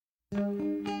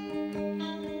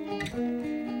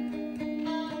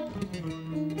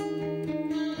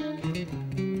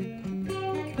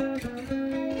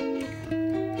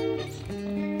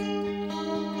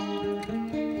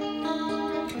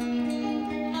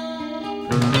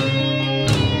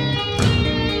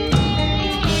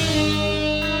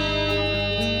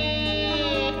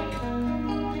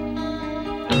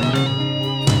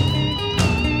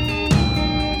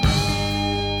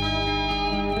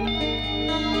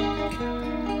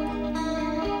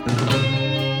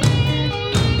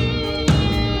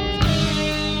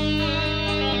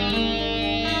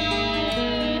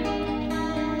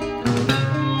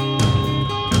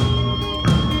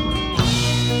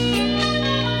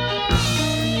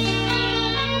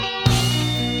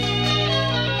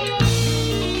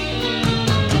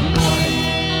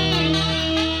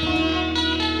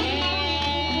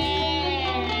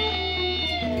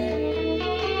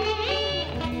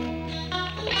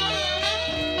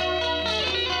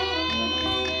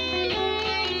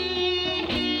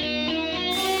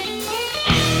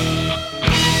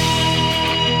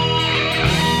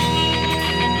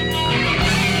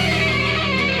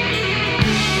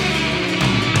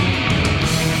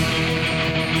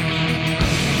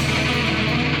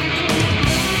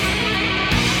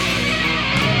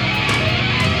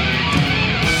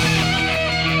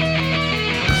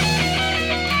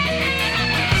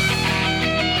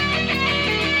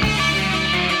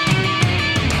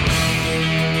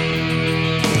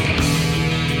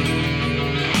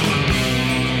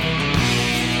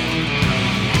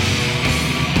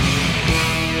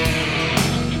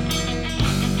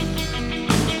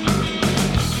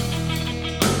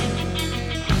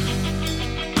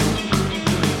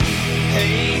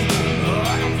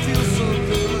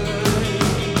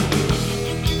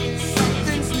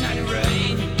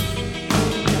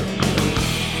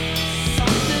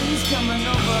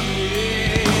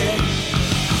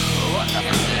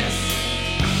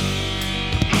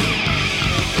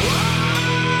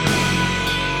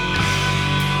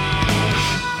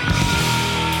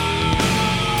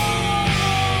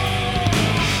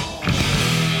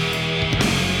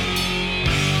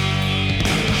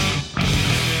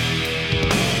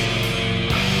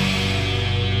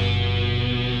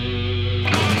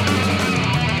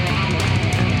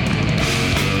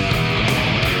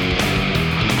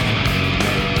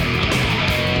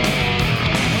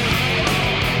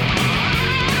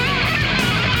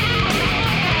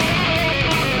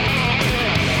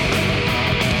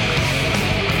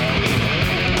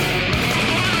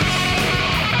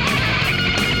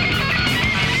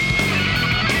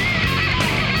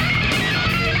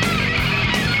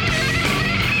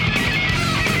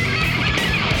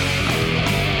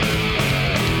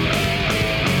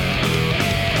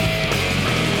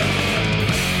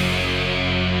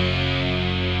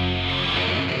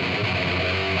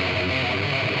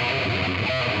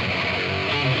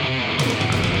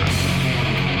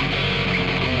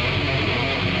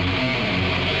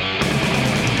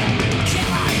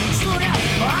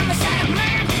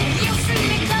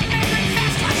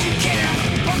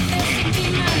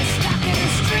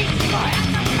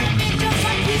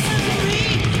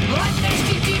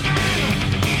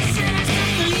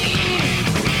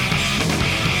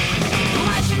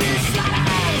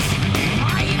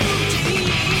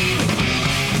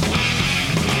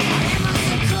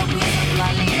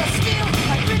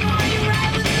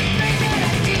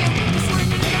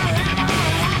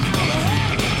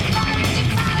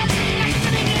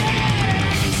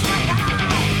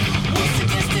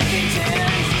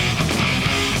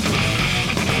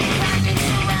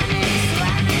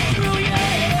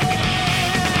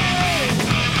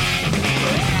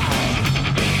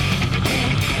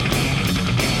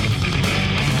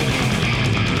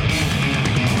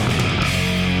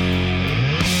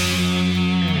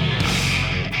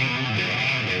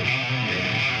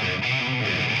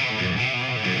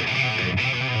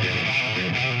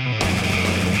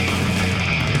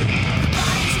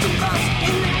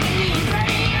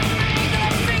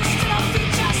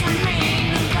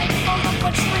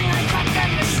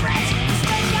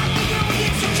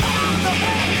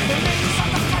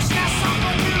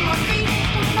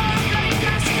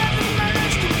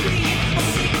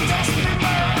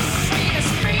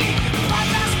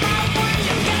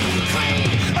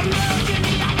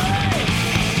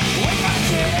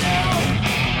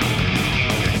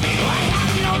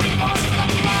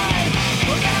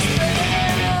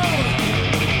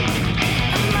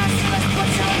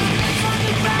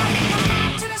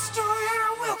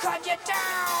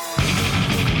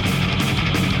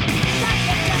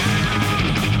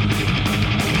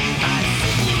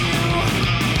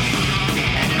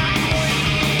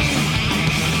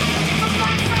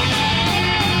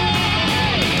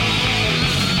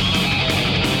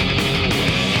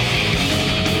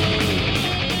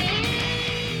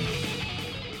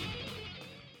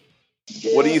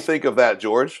 think of that,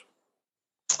 George?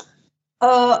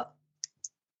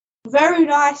 Very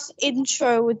nice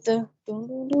intro with the.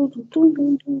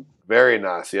 Very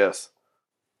nice, yes.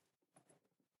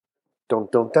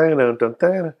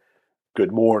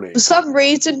 Good morning. For some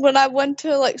reason, when I went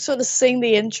to like sort of sing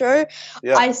the intro,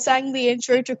 Yeah. I sang the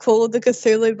intro to Call of the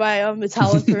Cthulhu by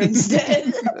Metallica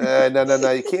instead.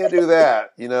 No, you can't do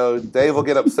that. You know, Dave will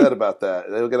get upset about that.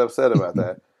 They will get upset about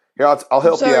that. Here, I'll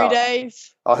help you Sorry, out. Dave.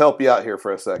 I'll help you out here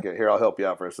for a second. Here, I'll help you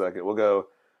out for a second. We'll go.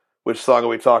 Which song are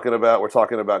we talking about? We're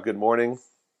talking about Good Morning.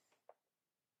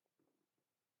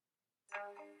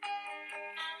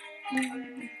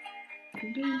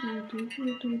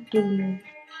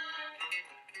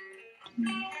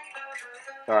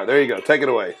 All right, there you go. Take it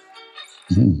away.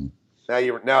 Now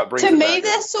it brings To it me, back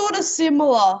they're up. sort of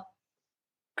similar.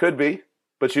 Could be,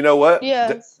 but you know what?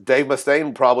 Yeah. Dave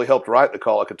Mustaine probably helped write the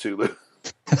Call of Cthulhu.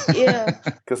 Yeah.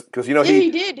 Because you know he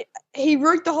did. He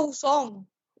wrote the whole song.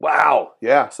 Wow.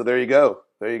 Yeah. So there you go.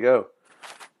 There you go.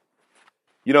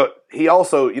 You know, he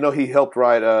also, he helped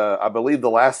write, I believe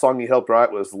the last song he helped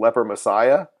write was Leper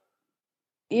Messiah.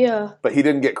 Yeah. But he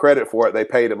didn't get credit for it. They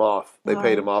paid him off. They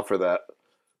paid him off for that.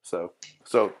 So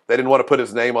they didn't want to put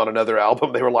his name on another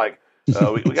album. They were like, we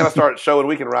got to start showing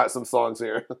we can write some songs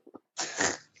here.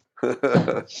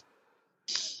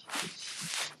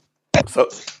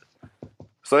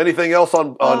 So anything else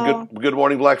on Good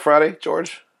Morning Black Friday,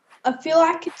 George? I feel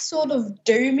like it's sort of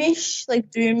doomish, like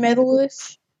doom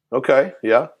metalish. Okay,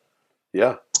 yeah.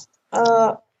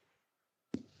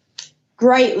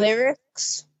 Great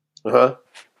lyrics. Uh-huh.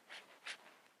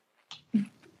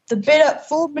 The bit at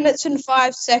 4 minutes and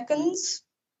 5 seconds,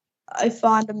 I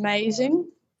find amazing.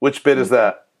 Which bit is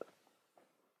that?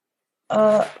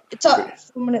 It's at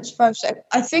 4 minutes 5 seconds.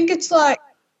 I think it's like.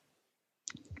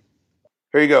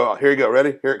 Here you go.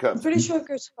 Ready? Here it comes. I'm pretty sure it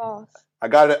goes fast. I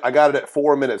got it at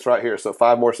 4 minutes right here. So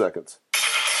 5 more seconds.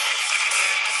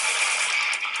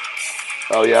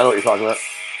 Oh yeah, I know what you're talking about.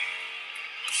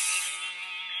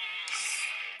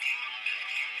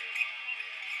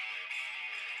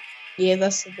 Yeah,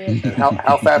 that's the bit.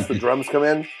 How fast the drums come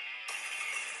in?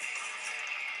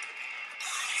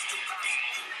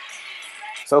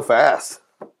 So fast.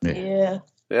 Yeah.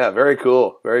 Yeah, very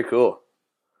cool. Very cool.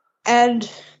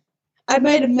 And I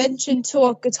made a mention to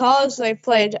what guitars they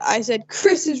played. I said,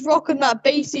 Chris is rocking that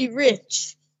BC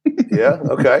Rich. Yeah,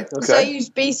 okay. So I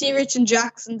used BC Rich and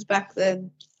Jackson's back then.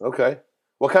 Okay.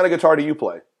 What kind of guitar do you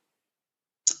play?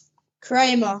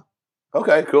 Kramer.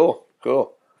 Okay, cool.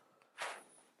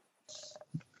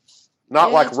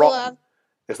 Not like Ron.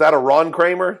 Is that a Ron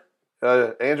Kramer,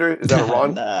 Andrew? Is that a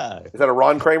Ron? No. Is that a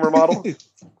Ron Kramer model?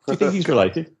 I think he's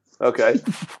related. Okay.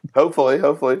 Hopefully.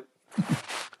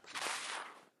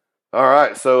 All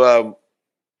right. So,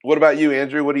 what about you,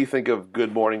 Andrew? What do you think of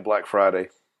Good Morning Black Friday?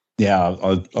 Yeah,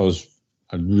 I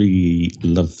really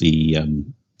love the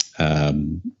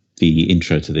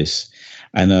intro to this,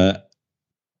 and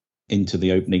into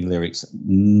the opening lyrics.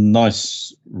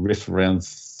 Nice riff around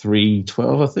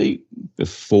 3:12, I think,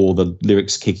 before the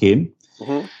lyrics kick in.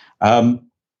 Mm-hmm.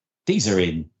 These are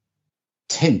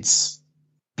intense,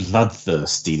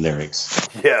 bloodthirsty lyrics.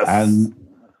 Yes. And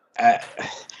I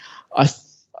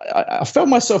felt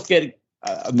myself getting.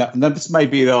 Now this may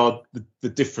be the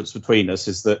difference between us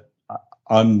is that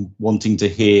I'm wanting to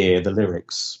hear the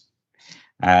lyrics,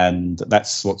 and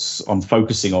that's what I'm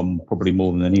focusing on probably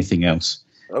more than anything else.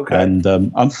 Okay. And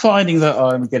I'm finding that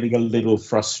I'm getting a little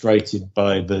frustrated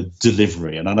by the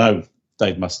delivery. And I know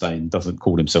Dave Mustaine doesn't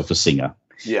call himself a singer.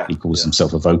 Yeah. He calls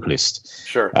himself a vocalist.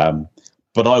 Sure.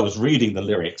 But I was reading the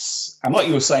lyrics, and like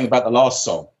you were saying about the last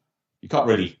song, you can't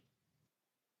really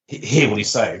hear what he's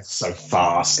saying. It's so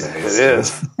fast. It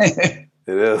is. It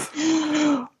is.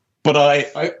 But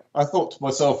I thought to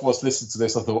myself whilst listening to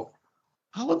this, I thought,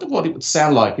 I wonder what it would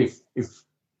sound like if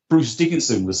Bruce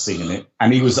Dickinson was singing it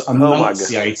and he was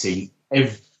enunciating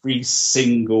every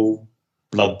single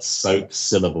blood-soaked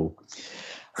syllable.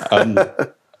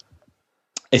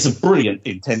 It's a brilliant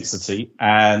intensity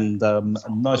and a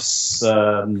nice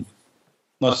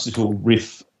little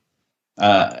riff.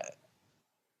 And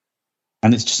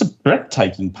it's just a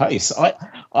breathtaking pace. I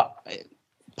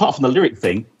apart from the lyric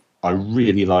thing, I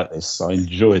really like this. I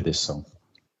enjoyed this song.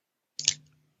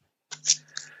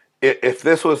 If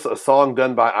this was a song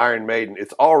done by Iron Maiden,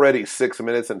 it's already 6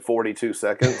 minutes and 42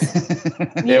 seconds.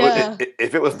 Yeah.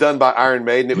 If it was done by Iron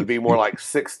Maiden, it would be more like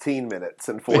 16 minutes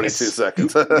and 42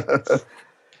 seconds.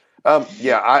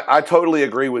 I totally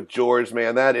agree with George,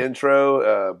 man. That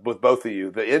intro, with both of you,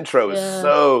 the intro is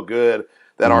so good.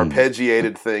 That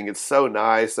arpeggiated thing, it's so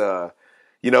nice. And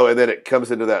then it comes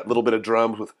into that little bit of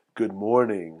drums with "Good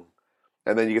Morning,"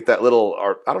 and then you get that little,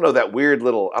 or I don't know, that weird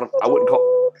little. I wouldn't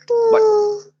call like.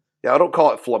 Yeah, I don't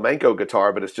call it flamenco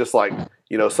guitar, but it's just like,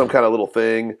 some kind of little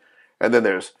thing. And then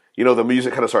there's, the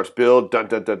music kind of starts build, dun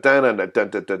dun dun dun dun dun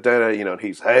dun dun dun, and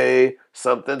he's, hey,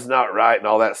 something's not right, and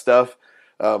all that stuff.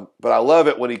 But I love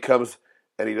it when he comes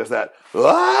and he does that,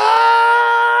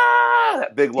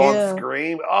 that big long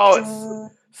scream. Oh,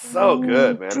 it's so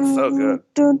good, man. It's so good.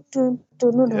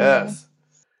 Yes.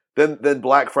 Then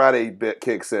Black Friday bit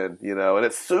kicks in, and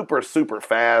it's super, super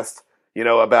fast,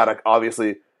 about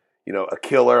obviously, a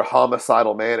killer,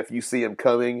 homicidal man. If you see him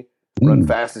coming, run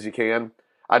fast as you can.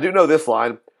 I do know this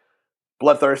line: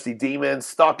 bloodthirsty demons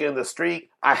stalking the street.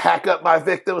 I hack up my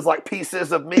victims like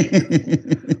pieces of meat.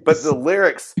 But the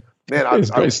lyrics, man,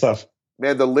 it's great stuff.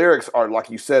 Man, the lyrics are, like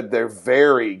you said, they're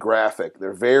very graphic.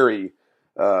 They're very,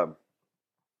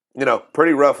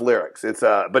 pretty rough lyrics. It's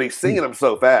but he's singing them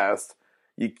so fast,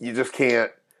 you just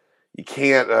can't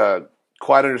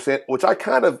quite understand. Which I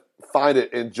kind of find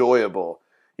it enjoyable.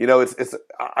 It's.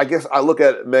 I guess I look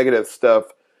at Megadeth stuff,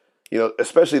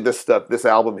 especially this stuff. This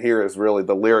album here is really,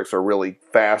 the lyrics are really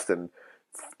fast, and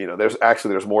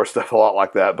there's more stuff a lot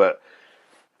like that, but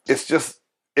it's just,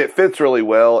 it fits really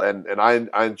well, and I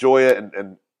enjoy it.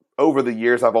 And over the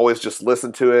years, I've always just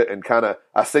listened to it and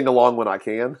I sing along when I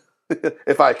can,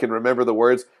 if I can remember the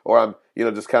words, or I'm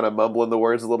just kind of mumbling the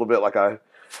words a little bit, like I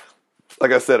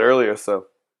said earlier. So,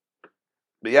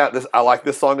 but yeah, I like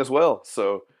this song as well.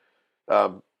 So.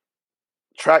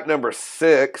 Track number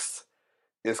 6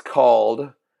 is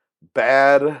called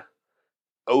Bad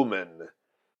Omen.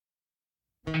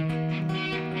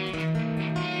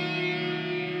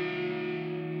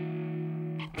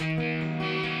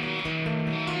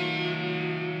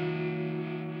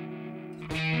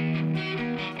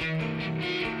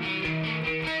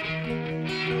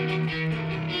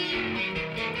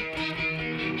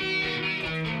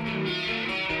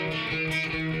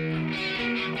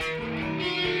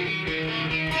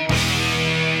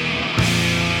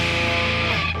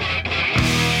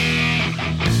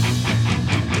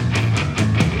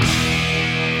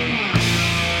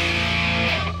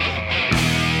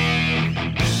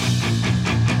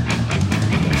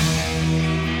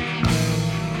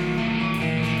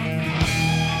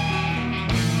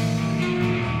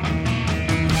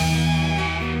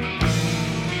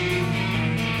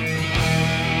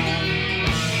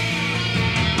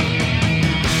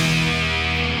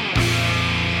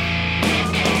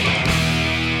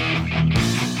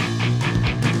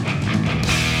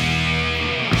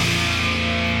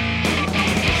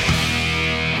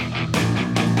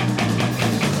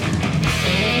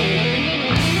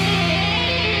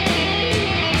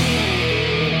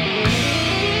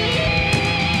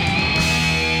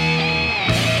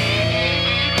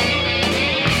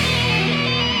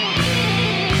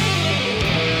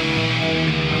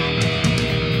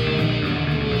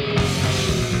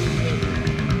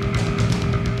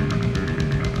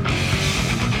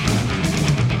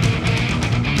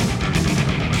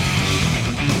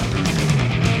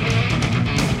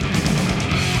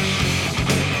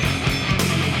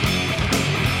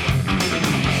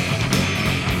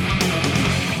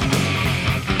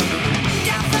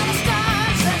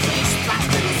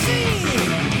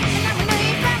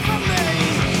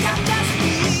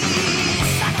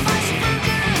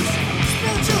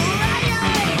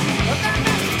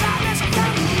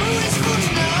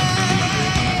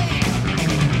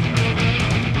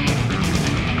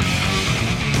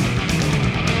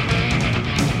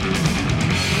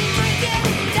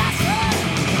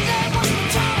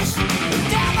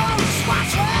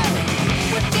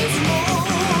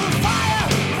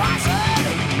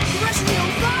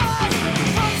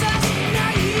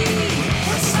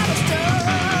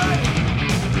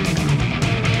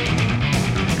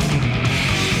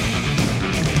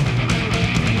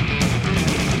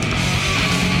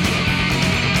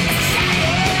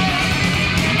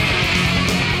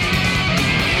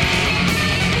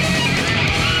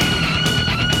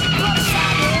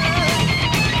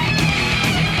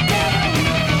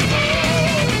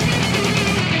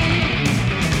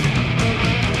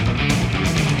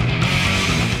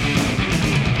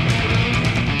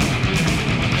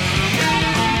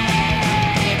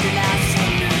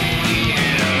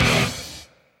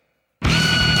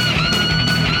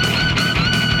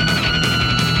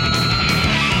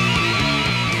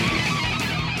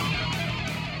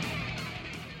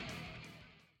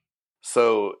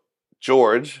 So,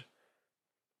 George,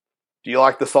 do you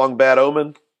like the song Bad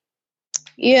Omen?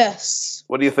 Yes.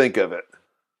 What do you think of it?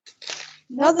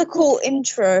 Another cool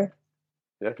intro.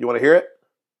 Yeah, you want to hear it?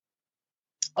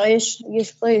 Oh, yes,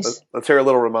 please. Let's hear a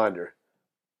little reminder.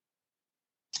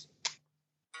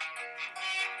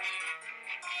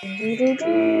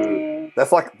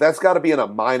 That's got to be in a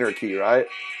minor key, right?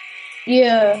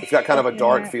 Yeah. It's got kind of a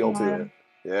dark feel to it.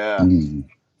 Yeah.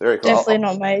 Very cool. Definitely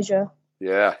not major.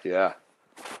 Yeah.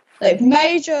 Like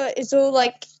major is all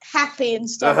like happy and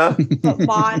stuff, but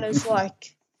mine is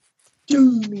like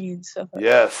doomy and stuff.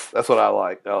 Yes, that's what I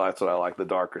like. Oh, that's what I like. The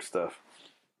darker stuff.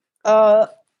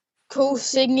 Cool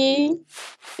singing,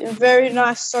 very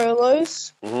nice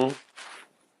solos.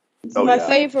 Mm-hmm. My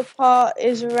favorite part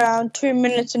is around 2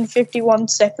 minutes and 51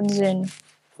 seconds in.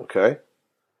 Okay.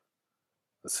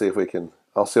 Let's see if we can.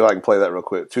 I'll see if I can play that real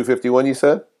quick. 2:51, you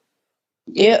said?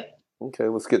 Yep. Okay,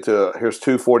 let's get to. Here's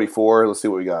 2:44. Let's see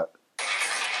what we got.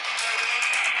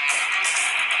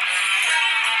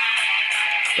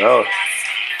 Oh.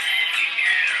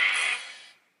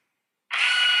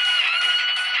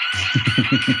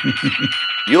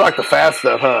 You like the fast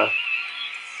stuff, huh?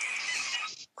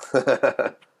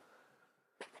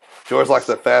 George likes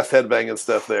the fast headbanging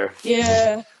stuff there.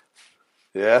 Yeah.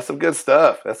 Yeah, that's some good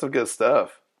stuff.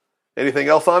 Anything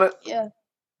else on it? Yeah.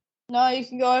 No, you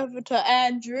can go over to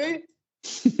Andrew.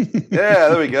 Yeah,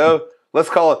 there we go. Let's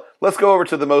go over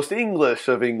to the most English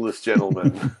of English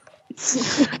gentlemen.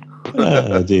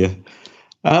 Oh dear.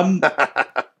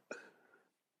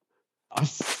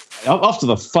 After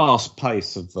the fast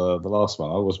pace of the last one,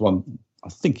 I was wanting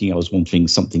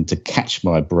something to catch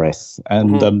my breath,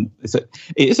 and it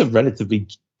is a relatively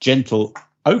gentle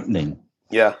opening.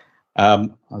 Yeah, I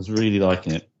was really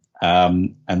liking it,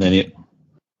 and then it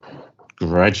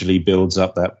gradually builds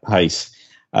up that pace.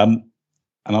 And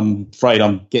I'm afraid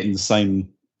I'm getting the same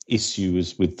issue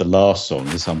as with the last song.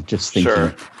 Is I'm just thinking,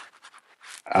 sure.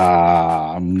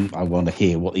 I want to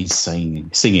hear what he's singing.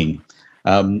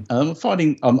 And I'm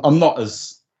finding I'm not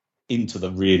as into the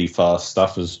really fast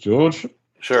stuff as George.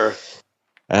 Sure.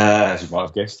 As you might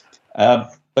have guessed.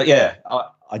 But yeah, I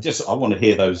want to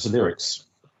hear those lyrics.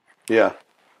 Yeah.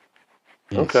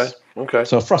 Yes. Okay.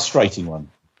 So a frustrating one.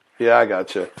 Yeah, I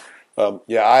got you.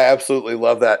 I absolutely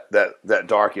love that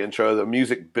dark intro. The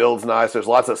music builds nice. There's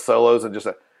lots of solos and just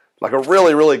a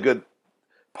really, really good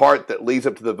part that leads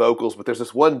up to the vocals. But there's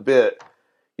this one bit,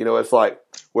 it's like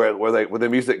where the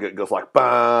music goes like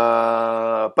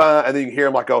ba ba, and then you hear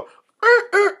them like go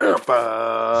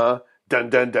ba dun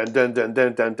dun dun dun dun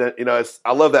dun dun dun.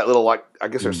 I love that little I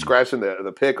guess they're scratching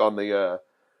the pick on the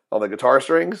guitar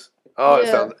strings. Oh, yeah.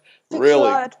 It sounds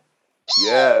really.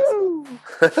 Yes.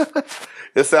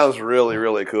 It sounds really,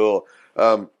 really cool.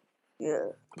 But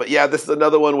yeah, this is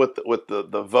another one with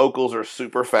the vocals are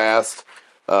super fast.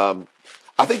 I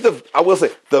think I will say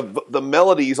the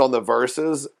melodies on the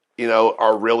verses,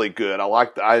 are really good.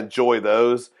 I enjoy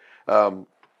those.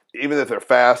 Even if they're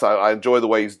fast, I enjoy the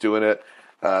way he's doing it.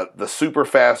 The super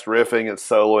fast riffing and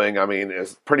soloing,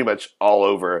 is pretty much all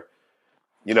over.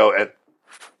 And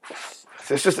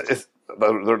it's just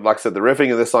like I said, the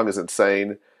riffing of this song is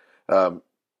insane. The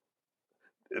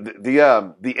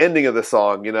ending of the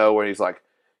song, where he's like,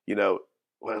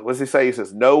 what does he say? He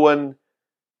says, no one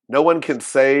can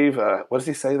save. What does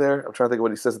he say there? I'm trying to think of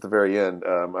what he says at the very end.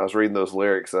 I was reading those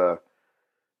lyrics, but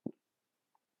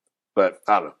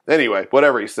I don't know. Anyway,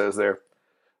 whatever he says there,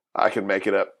 I can make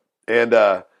it up. And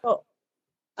I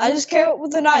just came up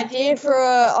with an idea for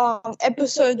a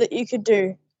episode that you could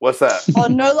do. What's that?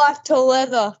 On No Life Till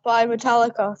Leather by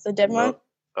Metallica, the demo.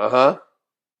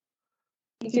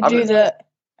 You could do that.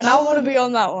 And I want to be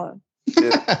on that one.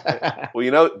 Yeah.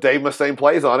 Well, Dave Mustaine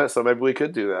plays on it, so maybe we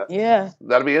could do that. Yeah.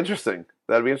 That'd be interesting.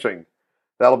 That'll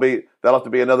have to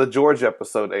be another George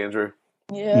episode, Andrew.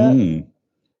 Yeah.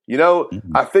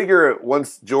 I figure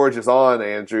once George is on,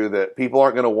 Andrew, that people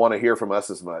aren't going to want to hear from us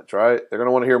as much, right? They're going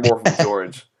to want to hear more from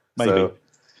George. Maybe. So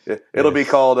it'll be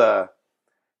called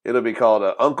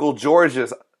Uncle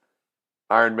George's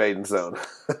Iron Maiden Zone.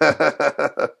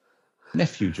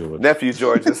 Nephew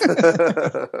George's.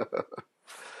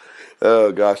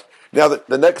 Oh gosh! Now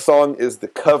the next song is the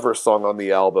cover song on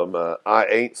the album. I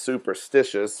Ain't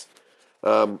Superstitious,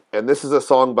 and this is a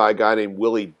song by a guy named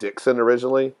Willie Dixon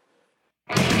originally.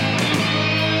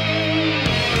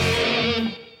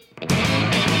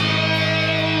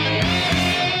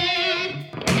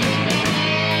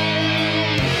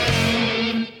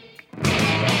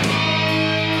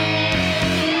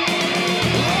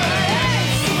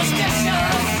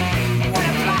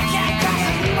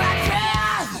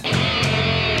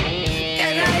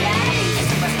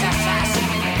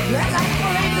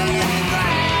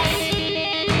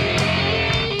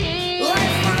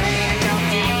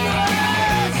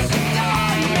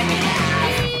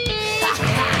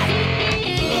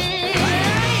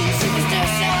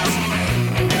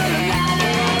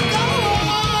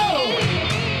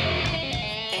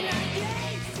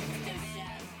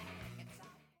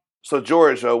 So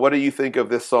George, what do you think of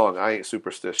this song? I Ain't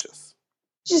Superstitious.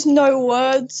 Just no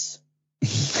words.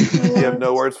 You have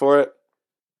no words for it?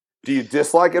 Do you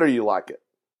dislike it or you like it?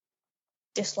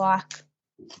 Dislike.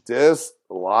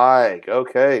 Dislike.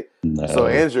 Okay. No. So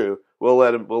Andrew, we'll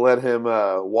let him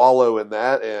wallow in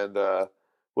that. And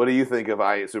what do you think of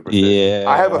I Ain't Superstitious? Yeah,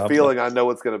 I have a feeling I know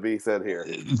what's going to be said here.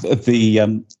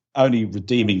 The only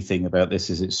redeeming thing about this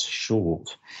is it's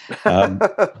short.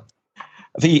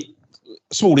 The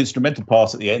small instrumental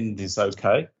part at the end is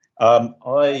okay.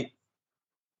 I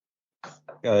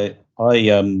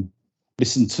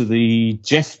listened to the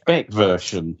Jeff Beck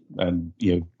version, and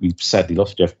we sadly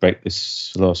lost Jeff Beck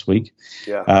this last week.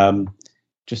 Yeah.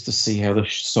 Just to see how the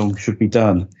song should be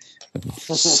done.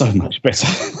 So much better.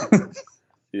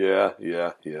 Yeah.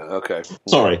 Okay.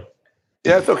 Sorry.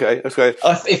 Yeah, it's okay. It's okay.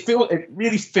 It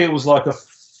really feels like a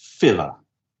filler,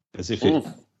 as if it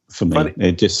for me. Funny.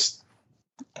 It just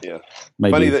maybe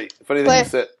Funny that you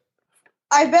said.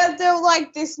 I bet they're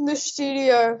like this in the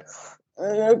studio.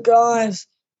 Guys,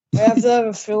 we have to have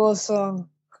a filler song.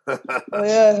 Oh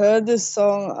yeah, I heard this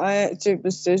song. I Ain't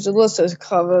Superstitious. Let's just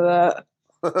cover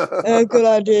that. Yeah, good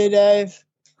idea, Dave.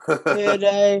 Yeah,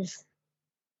 Dave.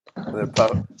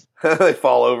 They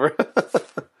fall over.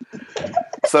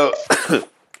 So,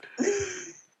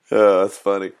 that's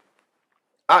funny.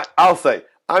 I'll say,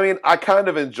 I kind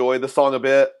of enjoy the song a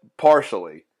bit,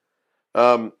 partially.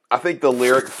 I think the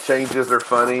lyrics changes are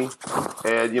funny,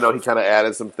 and he kind of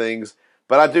added some things.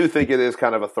 But I do think it is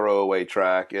kind of a throwaway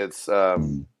track. It's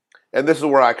and this is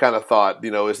where I kind of thought,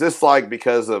 is this like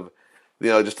because of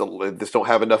just don't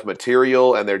have enough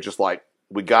material, and they're just like,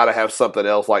 we got to have something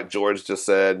else, like George just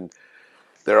said. And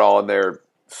they're all in there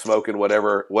smoking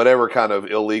whatever kind of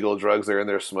illegal drugs they're in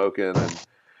there smoking, and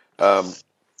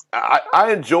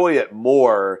I enjoy it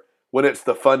more when it's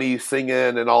the funny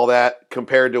singing and all that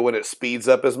compared to when it speeds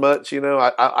up as much.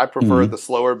 I prefer the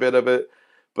slower bit of it,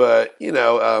 but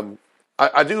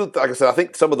I do, like I said, I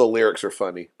think some of the lyrics are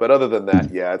funny, but other than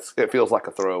that, yeah, it feels like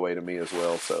a throwaway to me as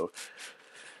well. So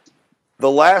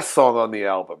the last song on the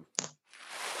album,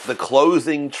 the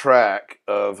closing track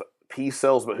of Peace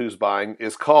Sells But Who's Buying,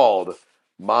 is called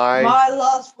My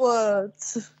Last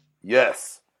Words.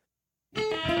 Yes.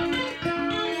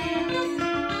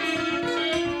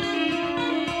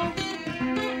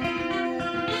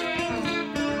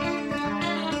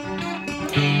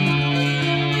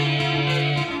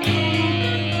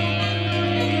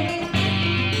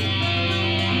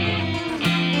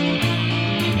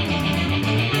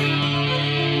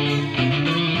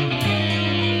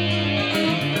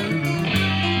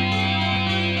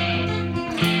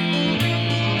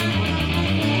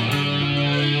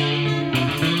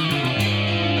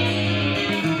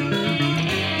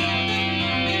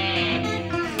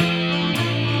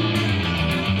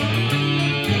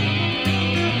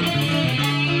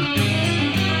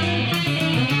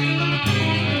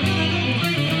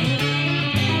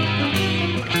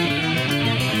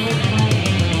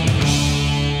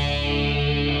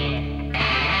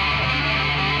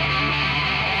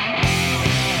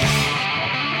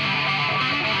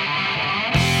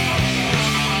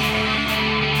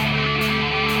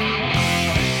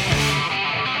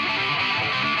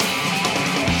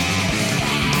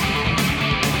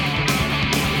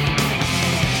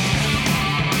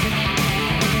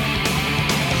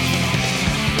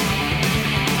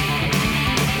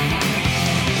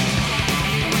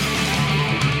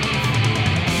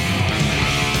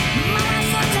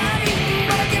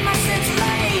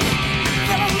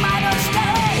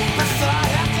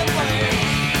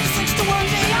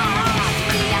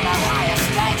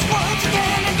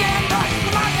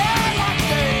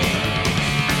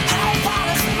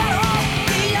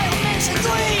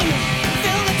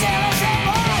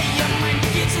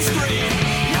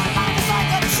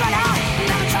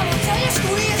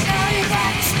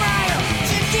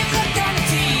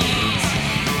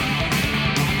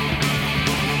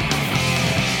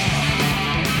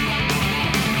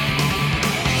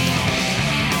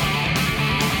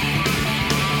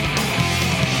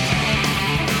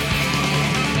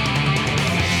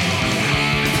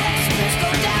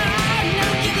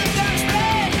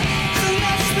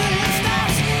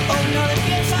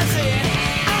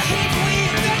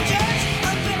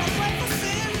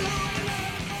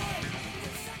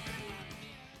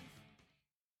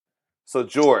 So,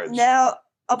 George. Now,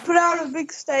 I'll put out a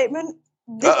big statement.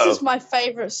 This is my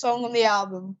favorite song on the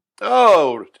album.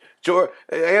 Oh, George,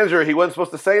 Andrew, he wasn't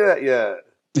supposed to say that yet.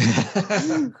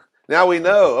 Now we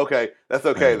know. Okay, that's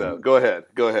okay, though. Go ahead.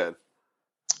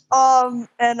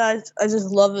 And I just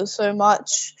love it so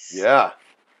much. Yeah.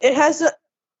 It has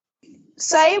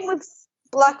same with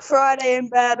Black Friday and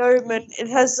Bad Omen, it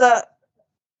has a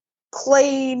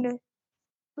clean,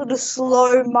 sort of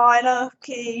slow minor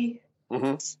key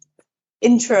Mm-hmm.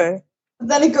 intro. And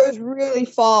then it goes really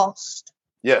fast.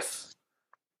 Yes.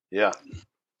 Yeah.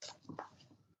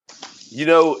 You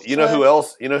know who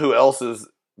else? You know who else is?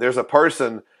 There's a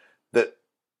person that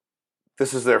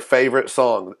this is their favorite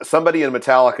song. Somebody in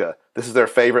Metallica. This is their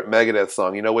favorite Megadeth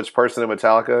song. You know which person in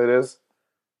Metallica it is?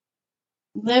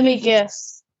 Let me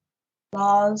guess.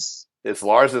 Lars. It's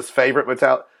Lars's favorite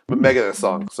Megadeth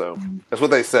song. So that's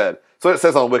what they said. So it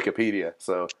says on Wikipedia.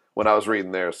 So when I was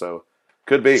reading there, so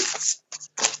could be.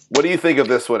 What do you think of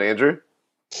this one, Andrew?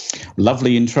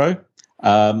 Lovely intro.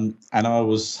 And I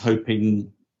was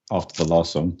hoping after the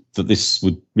last song that this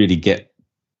would really get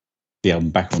the album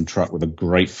back on track with a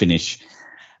great finish.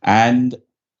 And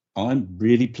I'm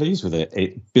really pleased with it.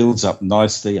 It builds up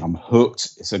nicely. I'm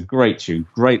hooked. It's a great tune,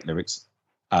 great lyrics.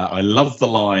 I love the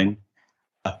line,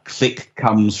 "A click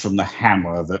comes from the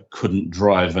hammer that couldn't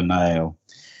drive a nail."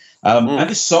 And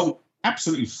this song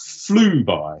absolutely flew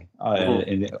by.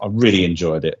 I really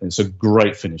enjoyed it. It's a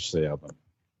great finish to the album.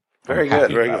 Very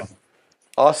good, very good.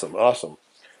 Awesome.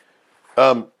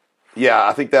 Yeah,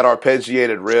 I think that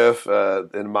arpeggiated riff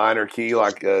in minor key,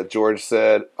 like George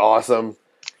said, awesome.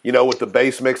 You know, with the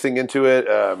bass mixing into it,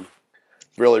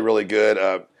 really, really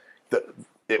good.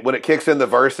 When it kicks in the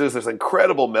verses, there's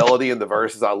incredible melody in the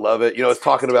verses. I love it. You know, it's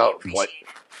talking about, like,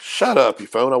 shut up, you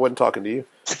phone. I wasn't talking to you.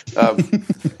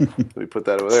 Let me put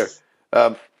that over there.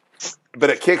 But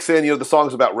it kicks in, you know, the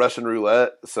song's about Russian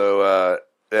roulette. So,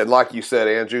 and like you said,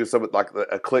 Andrew, something like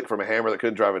a click from a hammer that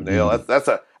couldn't drive a nail. That's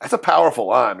a powerful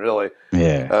line, really.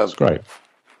 Yeah, it's great.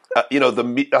 You know,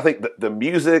 I think the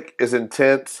music is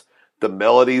intense. The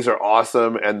melodies are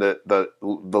awesome, and the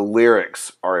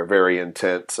lyrics are very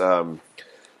intense.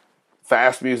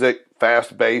 Fast music,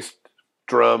 fast bass,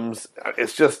 drums.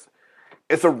 It's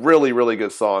a really, really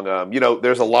good song. You know,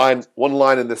 there's one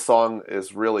line in this song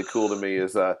is really cool to me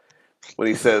is when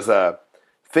he says,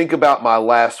 "Think about my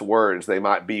last words. They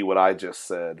might be what I just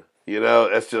said." You know,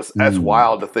 that's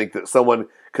wild to think that someone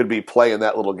could be playing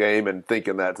that little game and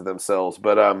thinking that to themselves.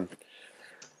 But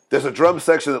there's a drum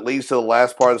section that leads to the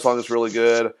last part of the song that's really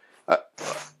good.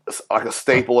 Like a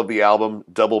staple of the album,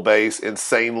 double bass,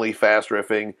 insanely fast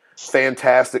riffing,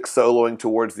 fantastic soloing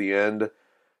towards the end.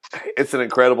 It's an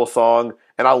incredible song,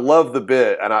 and I love the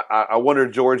bit. And I wonder,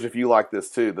 George, if you like this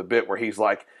too. The bit where he's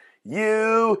like,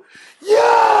 "Yo,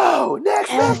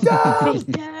 next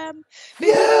victim, It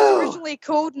was originally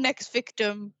called Next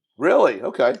Victim. Really?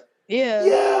 Okay. Yeah.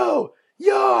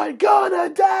 You're gonna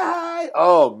die.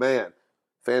 Oh man,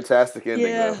 fantastic ending.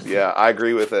 Yeah. Though. Yeah, I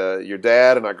agree with your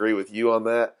dad, and I agree with you on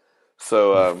that.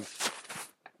 So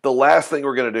the last thing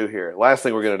we're gonna do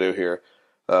here,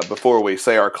 before we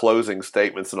say our closing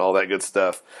statements and all that good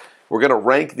stuff, we're gonna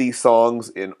rank these songs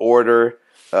in order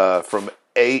from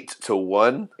 8 to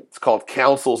 1. It's called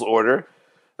Council's order.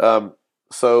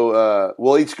 So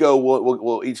we'll each go.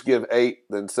 We'll each give 8,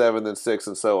 then 7, then 6,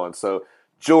 and so on. So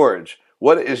George,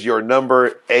 what is your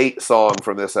number 8 song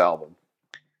from this album?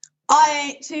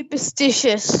 I Ain't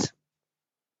Superstitious.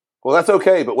 Well, that's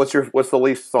okay. But what's the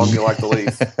least song you like the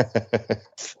least?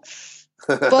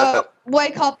 But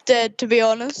Wake Up Dead, to be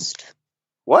honest.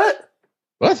 What?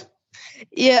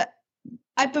 Yeah.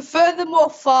 I prefer the more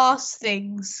fast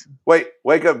things. Wait,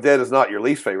 Wake Up Dead is not your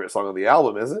least favorite song on the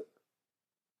album, is it?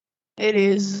 It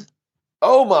is.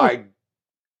 Oh my!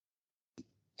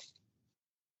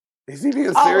 Is he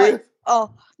being serious?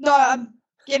 Oh, no, I'm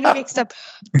getting mixed up.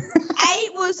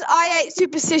 8 was I Ain't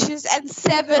Superstitious, and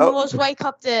 7 was Wake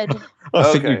Up Dead.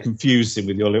 I think you confused him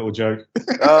with your little joke.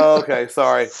 Oh, okay,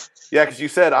 sorry. Yeah, because you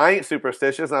said I ain't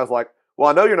superstitious, and I was like, well,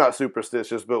 I know you're not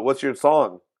superstitious, but what's your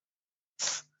song?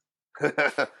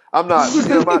 I'm not.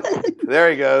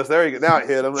 There he goes. There he goes. Now it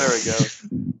hit him. There we go.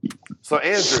 So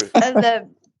Andrew, And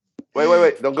then,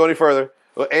 wait! Don't go any further.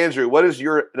 Well, Andrew, what is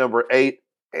your number 8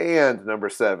 and number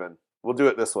 7? We'll do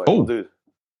it this way. We'll do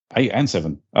 8 and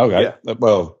 7. Okay. Yeah.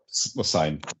 Well, it's the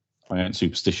same. I Ain't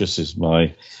Superstitious is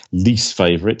my least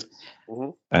favorite,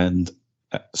 and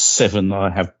at 7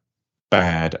 I have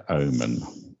Bad Omen.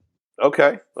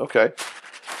 Okay.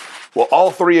 Well,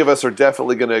 all three of us are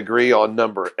definitely going to agree on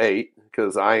number 8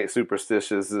 because I Ain't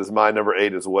Superstitious is my number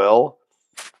 8 as well.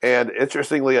 And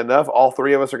interestingly enough, all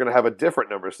three of us are going to have a different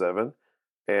number 7.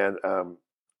 And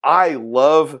I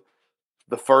love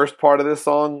the first part of this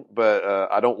song, but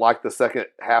I don't like the second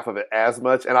half of it as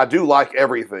much. And I do like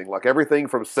everything. Like everything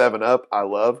from 7 Up, I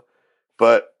love.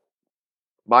 But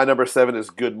my number 7 is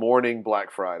Good Morning,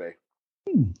 Black Friday.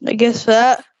 I guess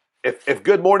that. If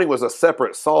Good Morning was a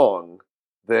separate song,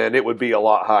 then it would be a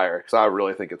lot higher because I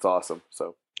really think it's awesome.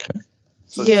 So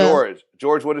Yeah.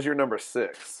 George, what is your number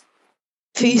 6?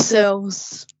 Peace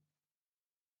cells.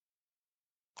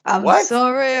 I'm What?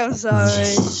 sorry.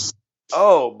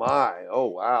 Oh my! Oh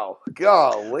wow!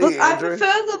 Golly, Look, I Andrew.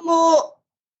 prefer the more.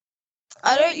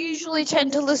 I don't usually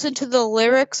tend to listen to the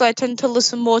lyrics. I tend to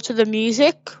listen more to the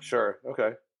music. Sure.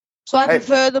 Okay. So I Hey.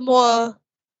 prefer the more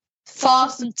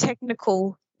fast and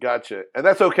technical. Gotcha. And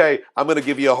that's okay. I'm going to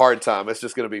give you a hard time. It's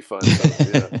just going to be fun.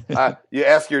 So, yeah. You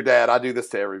ask your dad. I do this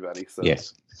to everybody. So.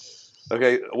 Yes.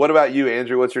 Okay. What about you,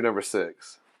 Andrew? What's your number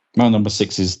 6? My number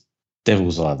 6 is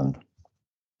Devil's Island.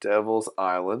 Devil's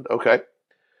Island. Okay.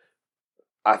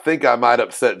 I think I might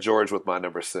upset George with my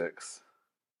number 6.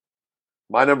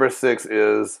 My number 6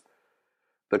 is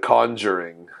The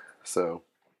Conjuring. So.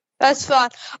 That's fine.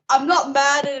 I'm not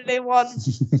mad at anyone.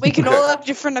 We can all have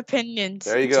different opinions.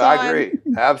 There you It's go. I fine. agree.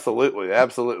 Absolutely.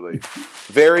 Absolutely.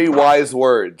 Very wise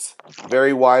words.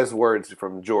 Very wise words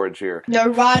from George here. No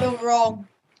right or wrong.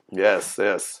 Yes,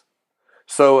 yes.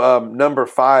 So, number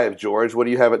 5, George, what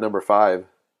do you have at number 5?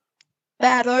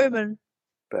 Bad Omen.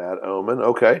 Bad Omen.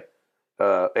 Okay.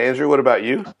 Andrew, what about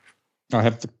you? I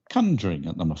have The Conjuring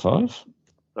at number 5.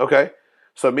 Okay.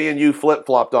 So me and you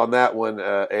flip-flopped on that one,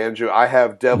 Andrew. I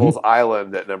have Devil's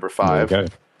Island at number 5. There you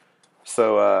go.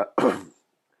 So,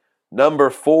 number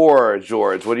 4,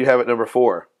 George, what do you have at number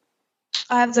 4?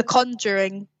 I have The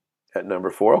Conjuring. At number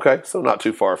 4. Okay. So not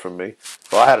too far from me.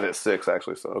 Well, I had it at 6,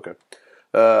 actually. So, okay.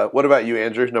 What about you,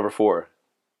 Andrew? Number 4.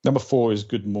 Number 4 is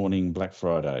Good Morning Black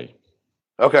Friday.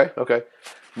 Okay, okay.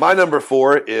 My number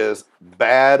 4 is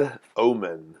Bad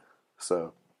Omen.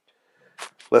 So,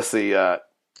 let's see.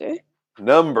 Okay.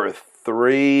 Number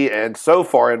 3, and so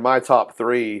far in my top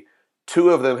 3, 2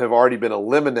 of them have already been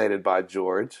eliminated by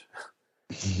George.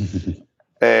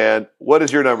 And what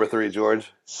is your number 3,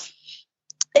 George?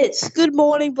 It's Good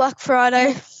Morning Black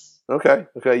Friday. Okay,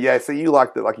 okay. Yeah, see, you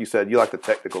like the, like you said, you like the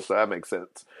technical, so that makes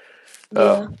sense.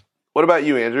 Yeah. What about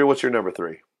you, Andrew? What's your number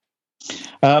 3?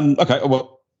 Okay,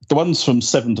 well, the ones from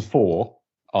 7 to 4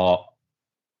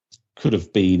 could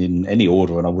have been in any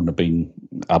order, and I wouldn't have been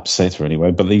upset or anyway.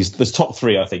 But the top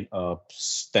 3, I think,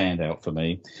 stand out for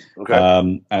me.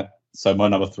 Okay. So my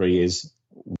number 3 is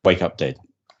Wake Up Dead.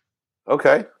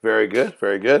 Okay, very good,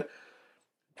 very good.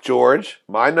 George,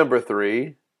 my number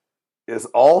 3 is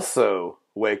also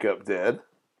Wake Up Dead.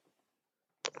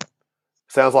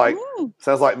 Sounds like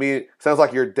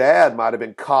your dad might have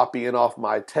been copying off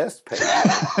my test page.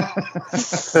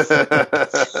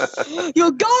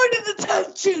 You're going to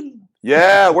detention.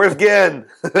 Yeah, where's Gen?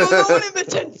 You're going to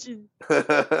detention.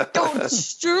 Going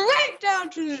straight down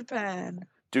to Japan.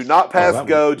 Do not pass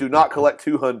go. Do not collect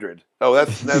 200. Oh,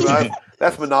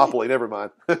 that's Monopoly. Never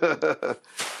mind. All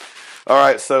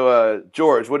right. So,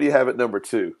 George, what do you have at number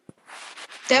 2?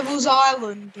 Devil's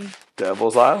Island.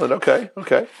 Devil's Island. Okay.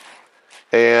 Okay.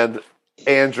 And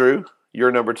Andrew,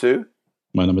 your number 2?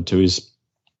 My number 2 is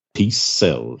Peace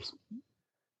Sells.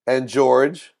 And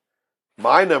George,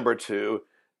 my number 2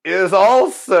 is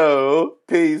also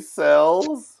Peace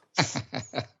Sells.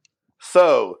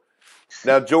 So,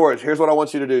 now, George, here's what I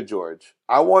want you to do, George.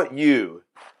 I want you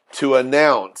to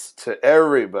announce to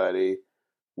everybody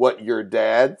what your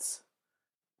dad's,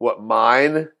 what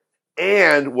mine,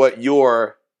 and what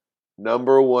your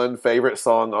number 1 favorite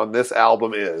song on this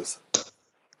album is.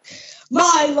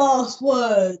 My Last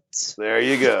Words. There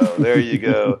you go. There you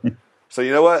go. So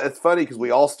you know what? It's funny because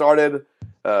we all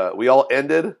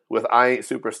ended with I Ain't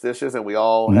Superstitious, and we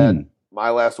all had My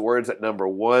Last Words at number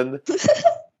 1.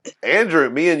 Andrew,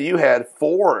 me and you had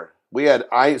 4. We had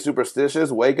I Ain't Superstitious,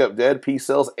 Wake Up Dead, Peace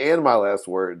Sells, and My Last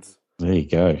Words. There you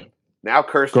go. Now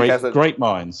Kirsty has great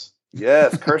minds.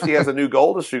 Yes, Kirsty has a new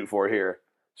goal to shoot for here.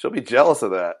 She'll be jealous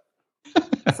of that.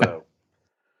 So,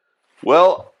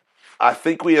 well, I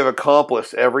think we have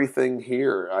accomplished everything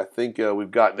here. I think we've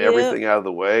gotten everything out of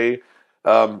the way.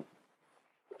 So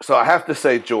I have to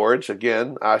say, George,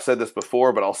 again, I said this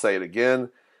before, but I'll say it again.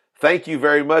 Thank you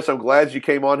very much. I'm glad you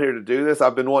came on here to do this.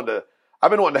 I've been wanting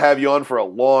to have you on for a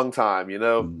long time, you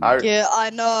know. Yeah, I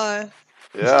know.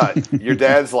 Yeah, your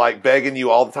dad's like begging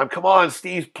you all the time. Come on,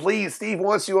 Steve, please. Steve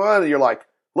wants you on. And you're like,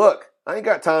 look, I ain't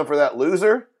got time for that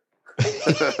loser.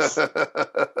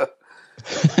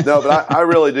 No, but I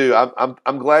really do.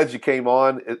 I'm glad you came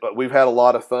on. We've had a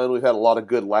lot of fun. We've had a lot of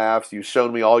good laughs. You've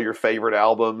shown me all your favorite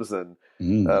albums, and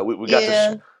we got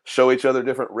to show each other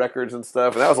different records and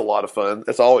stuff. And that was a lot of fun.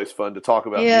 It's always fun to talk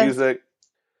about music.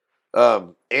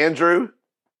 Andrew,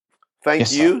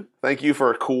 thank you. Thank you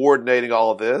for coordinating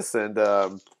all of this. And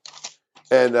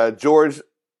George,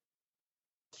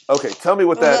 okay, tell me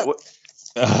what that.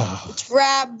 It's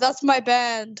Rab. That's my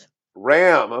band.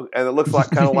 Ram, and it looks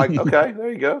like kind of like okay.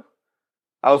 There you go.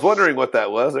 I was wondering what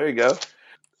that was. There you go.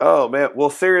 Oh man. Well,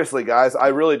 seriously, guys, I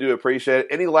really do appreciate it.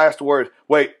 Any last words?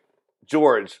 Wait,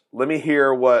 George, let me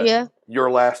hear what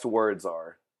your last words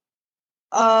are.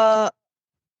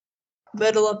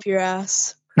 Middle up your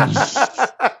ass.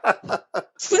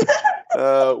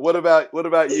 What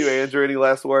about you, Andrew? Any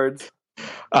last words?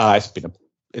 It's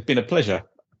been a pleasure.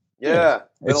 Yeah.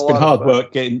 It's been hard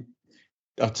work getting.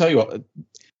 I'll tell you what,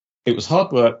 it was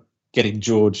hard work getting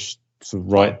George to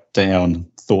write down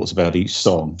thoughts about each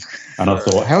song, and I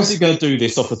thought, how's he going to do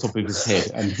this off the top of his head?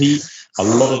 And a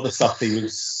lot of the stuff he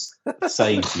was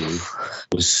saying to you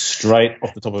was straight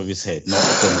off the top of his head, not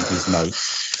from his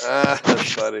notes.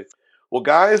 That's funny. Well,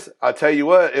 guys, I tell you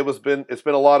what, it's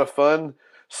been a lot of fun.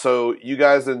 So you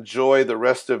guys enjoy the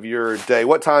rest of your day.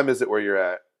 What time is it where you're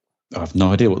at? I have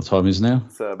no idea what the time is now.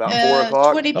 It's about 4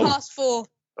 o'clock. 20 past 4.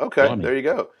 Okay, Blimey. There you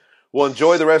go. Well,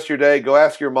 enjoy the rest of your day. Go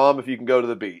ask your mom if you can go to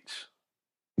the beach.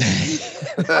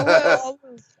 I will.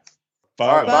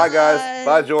 All right, bye, guys.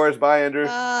 Bye, George. Bye, Andrew.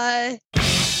 Bye.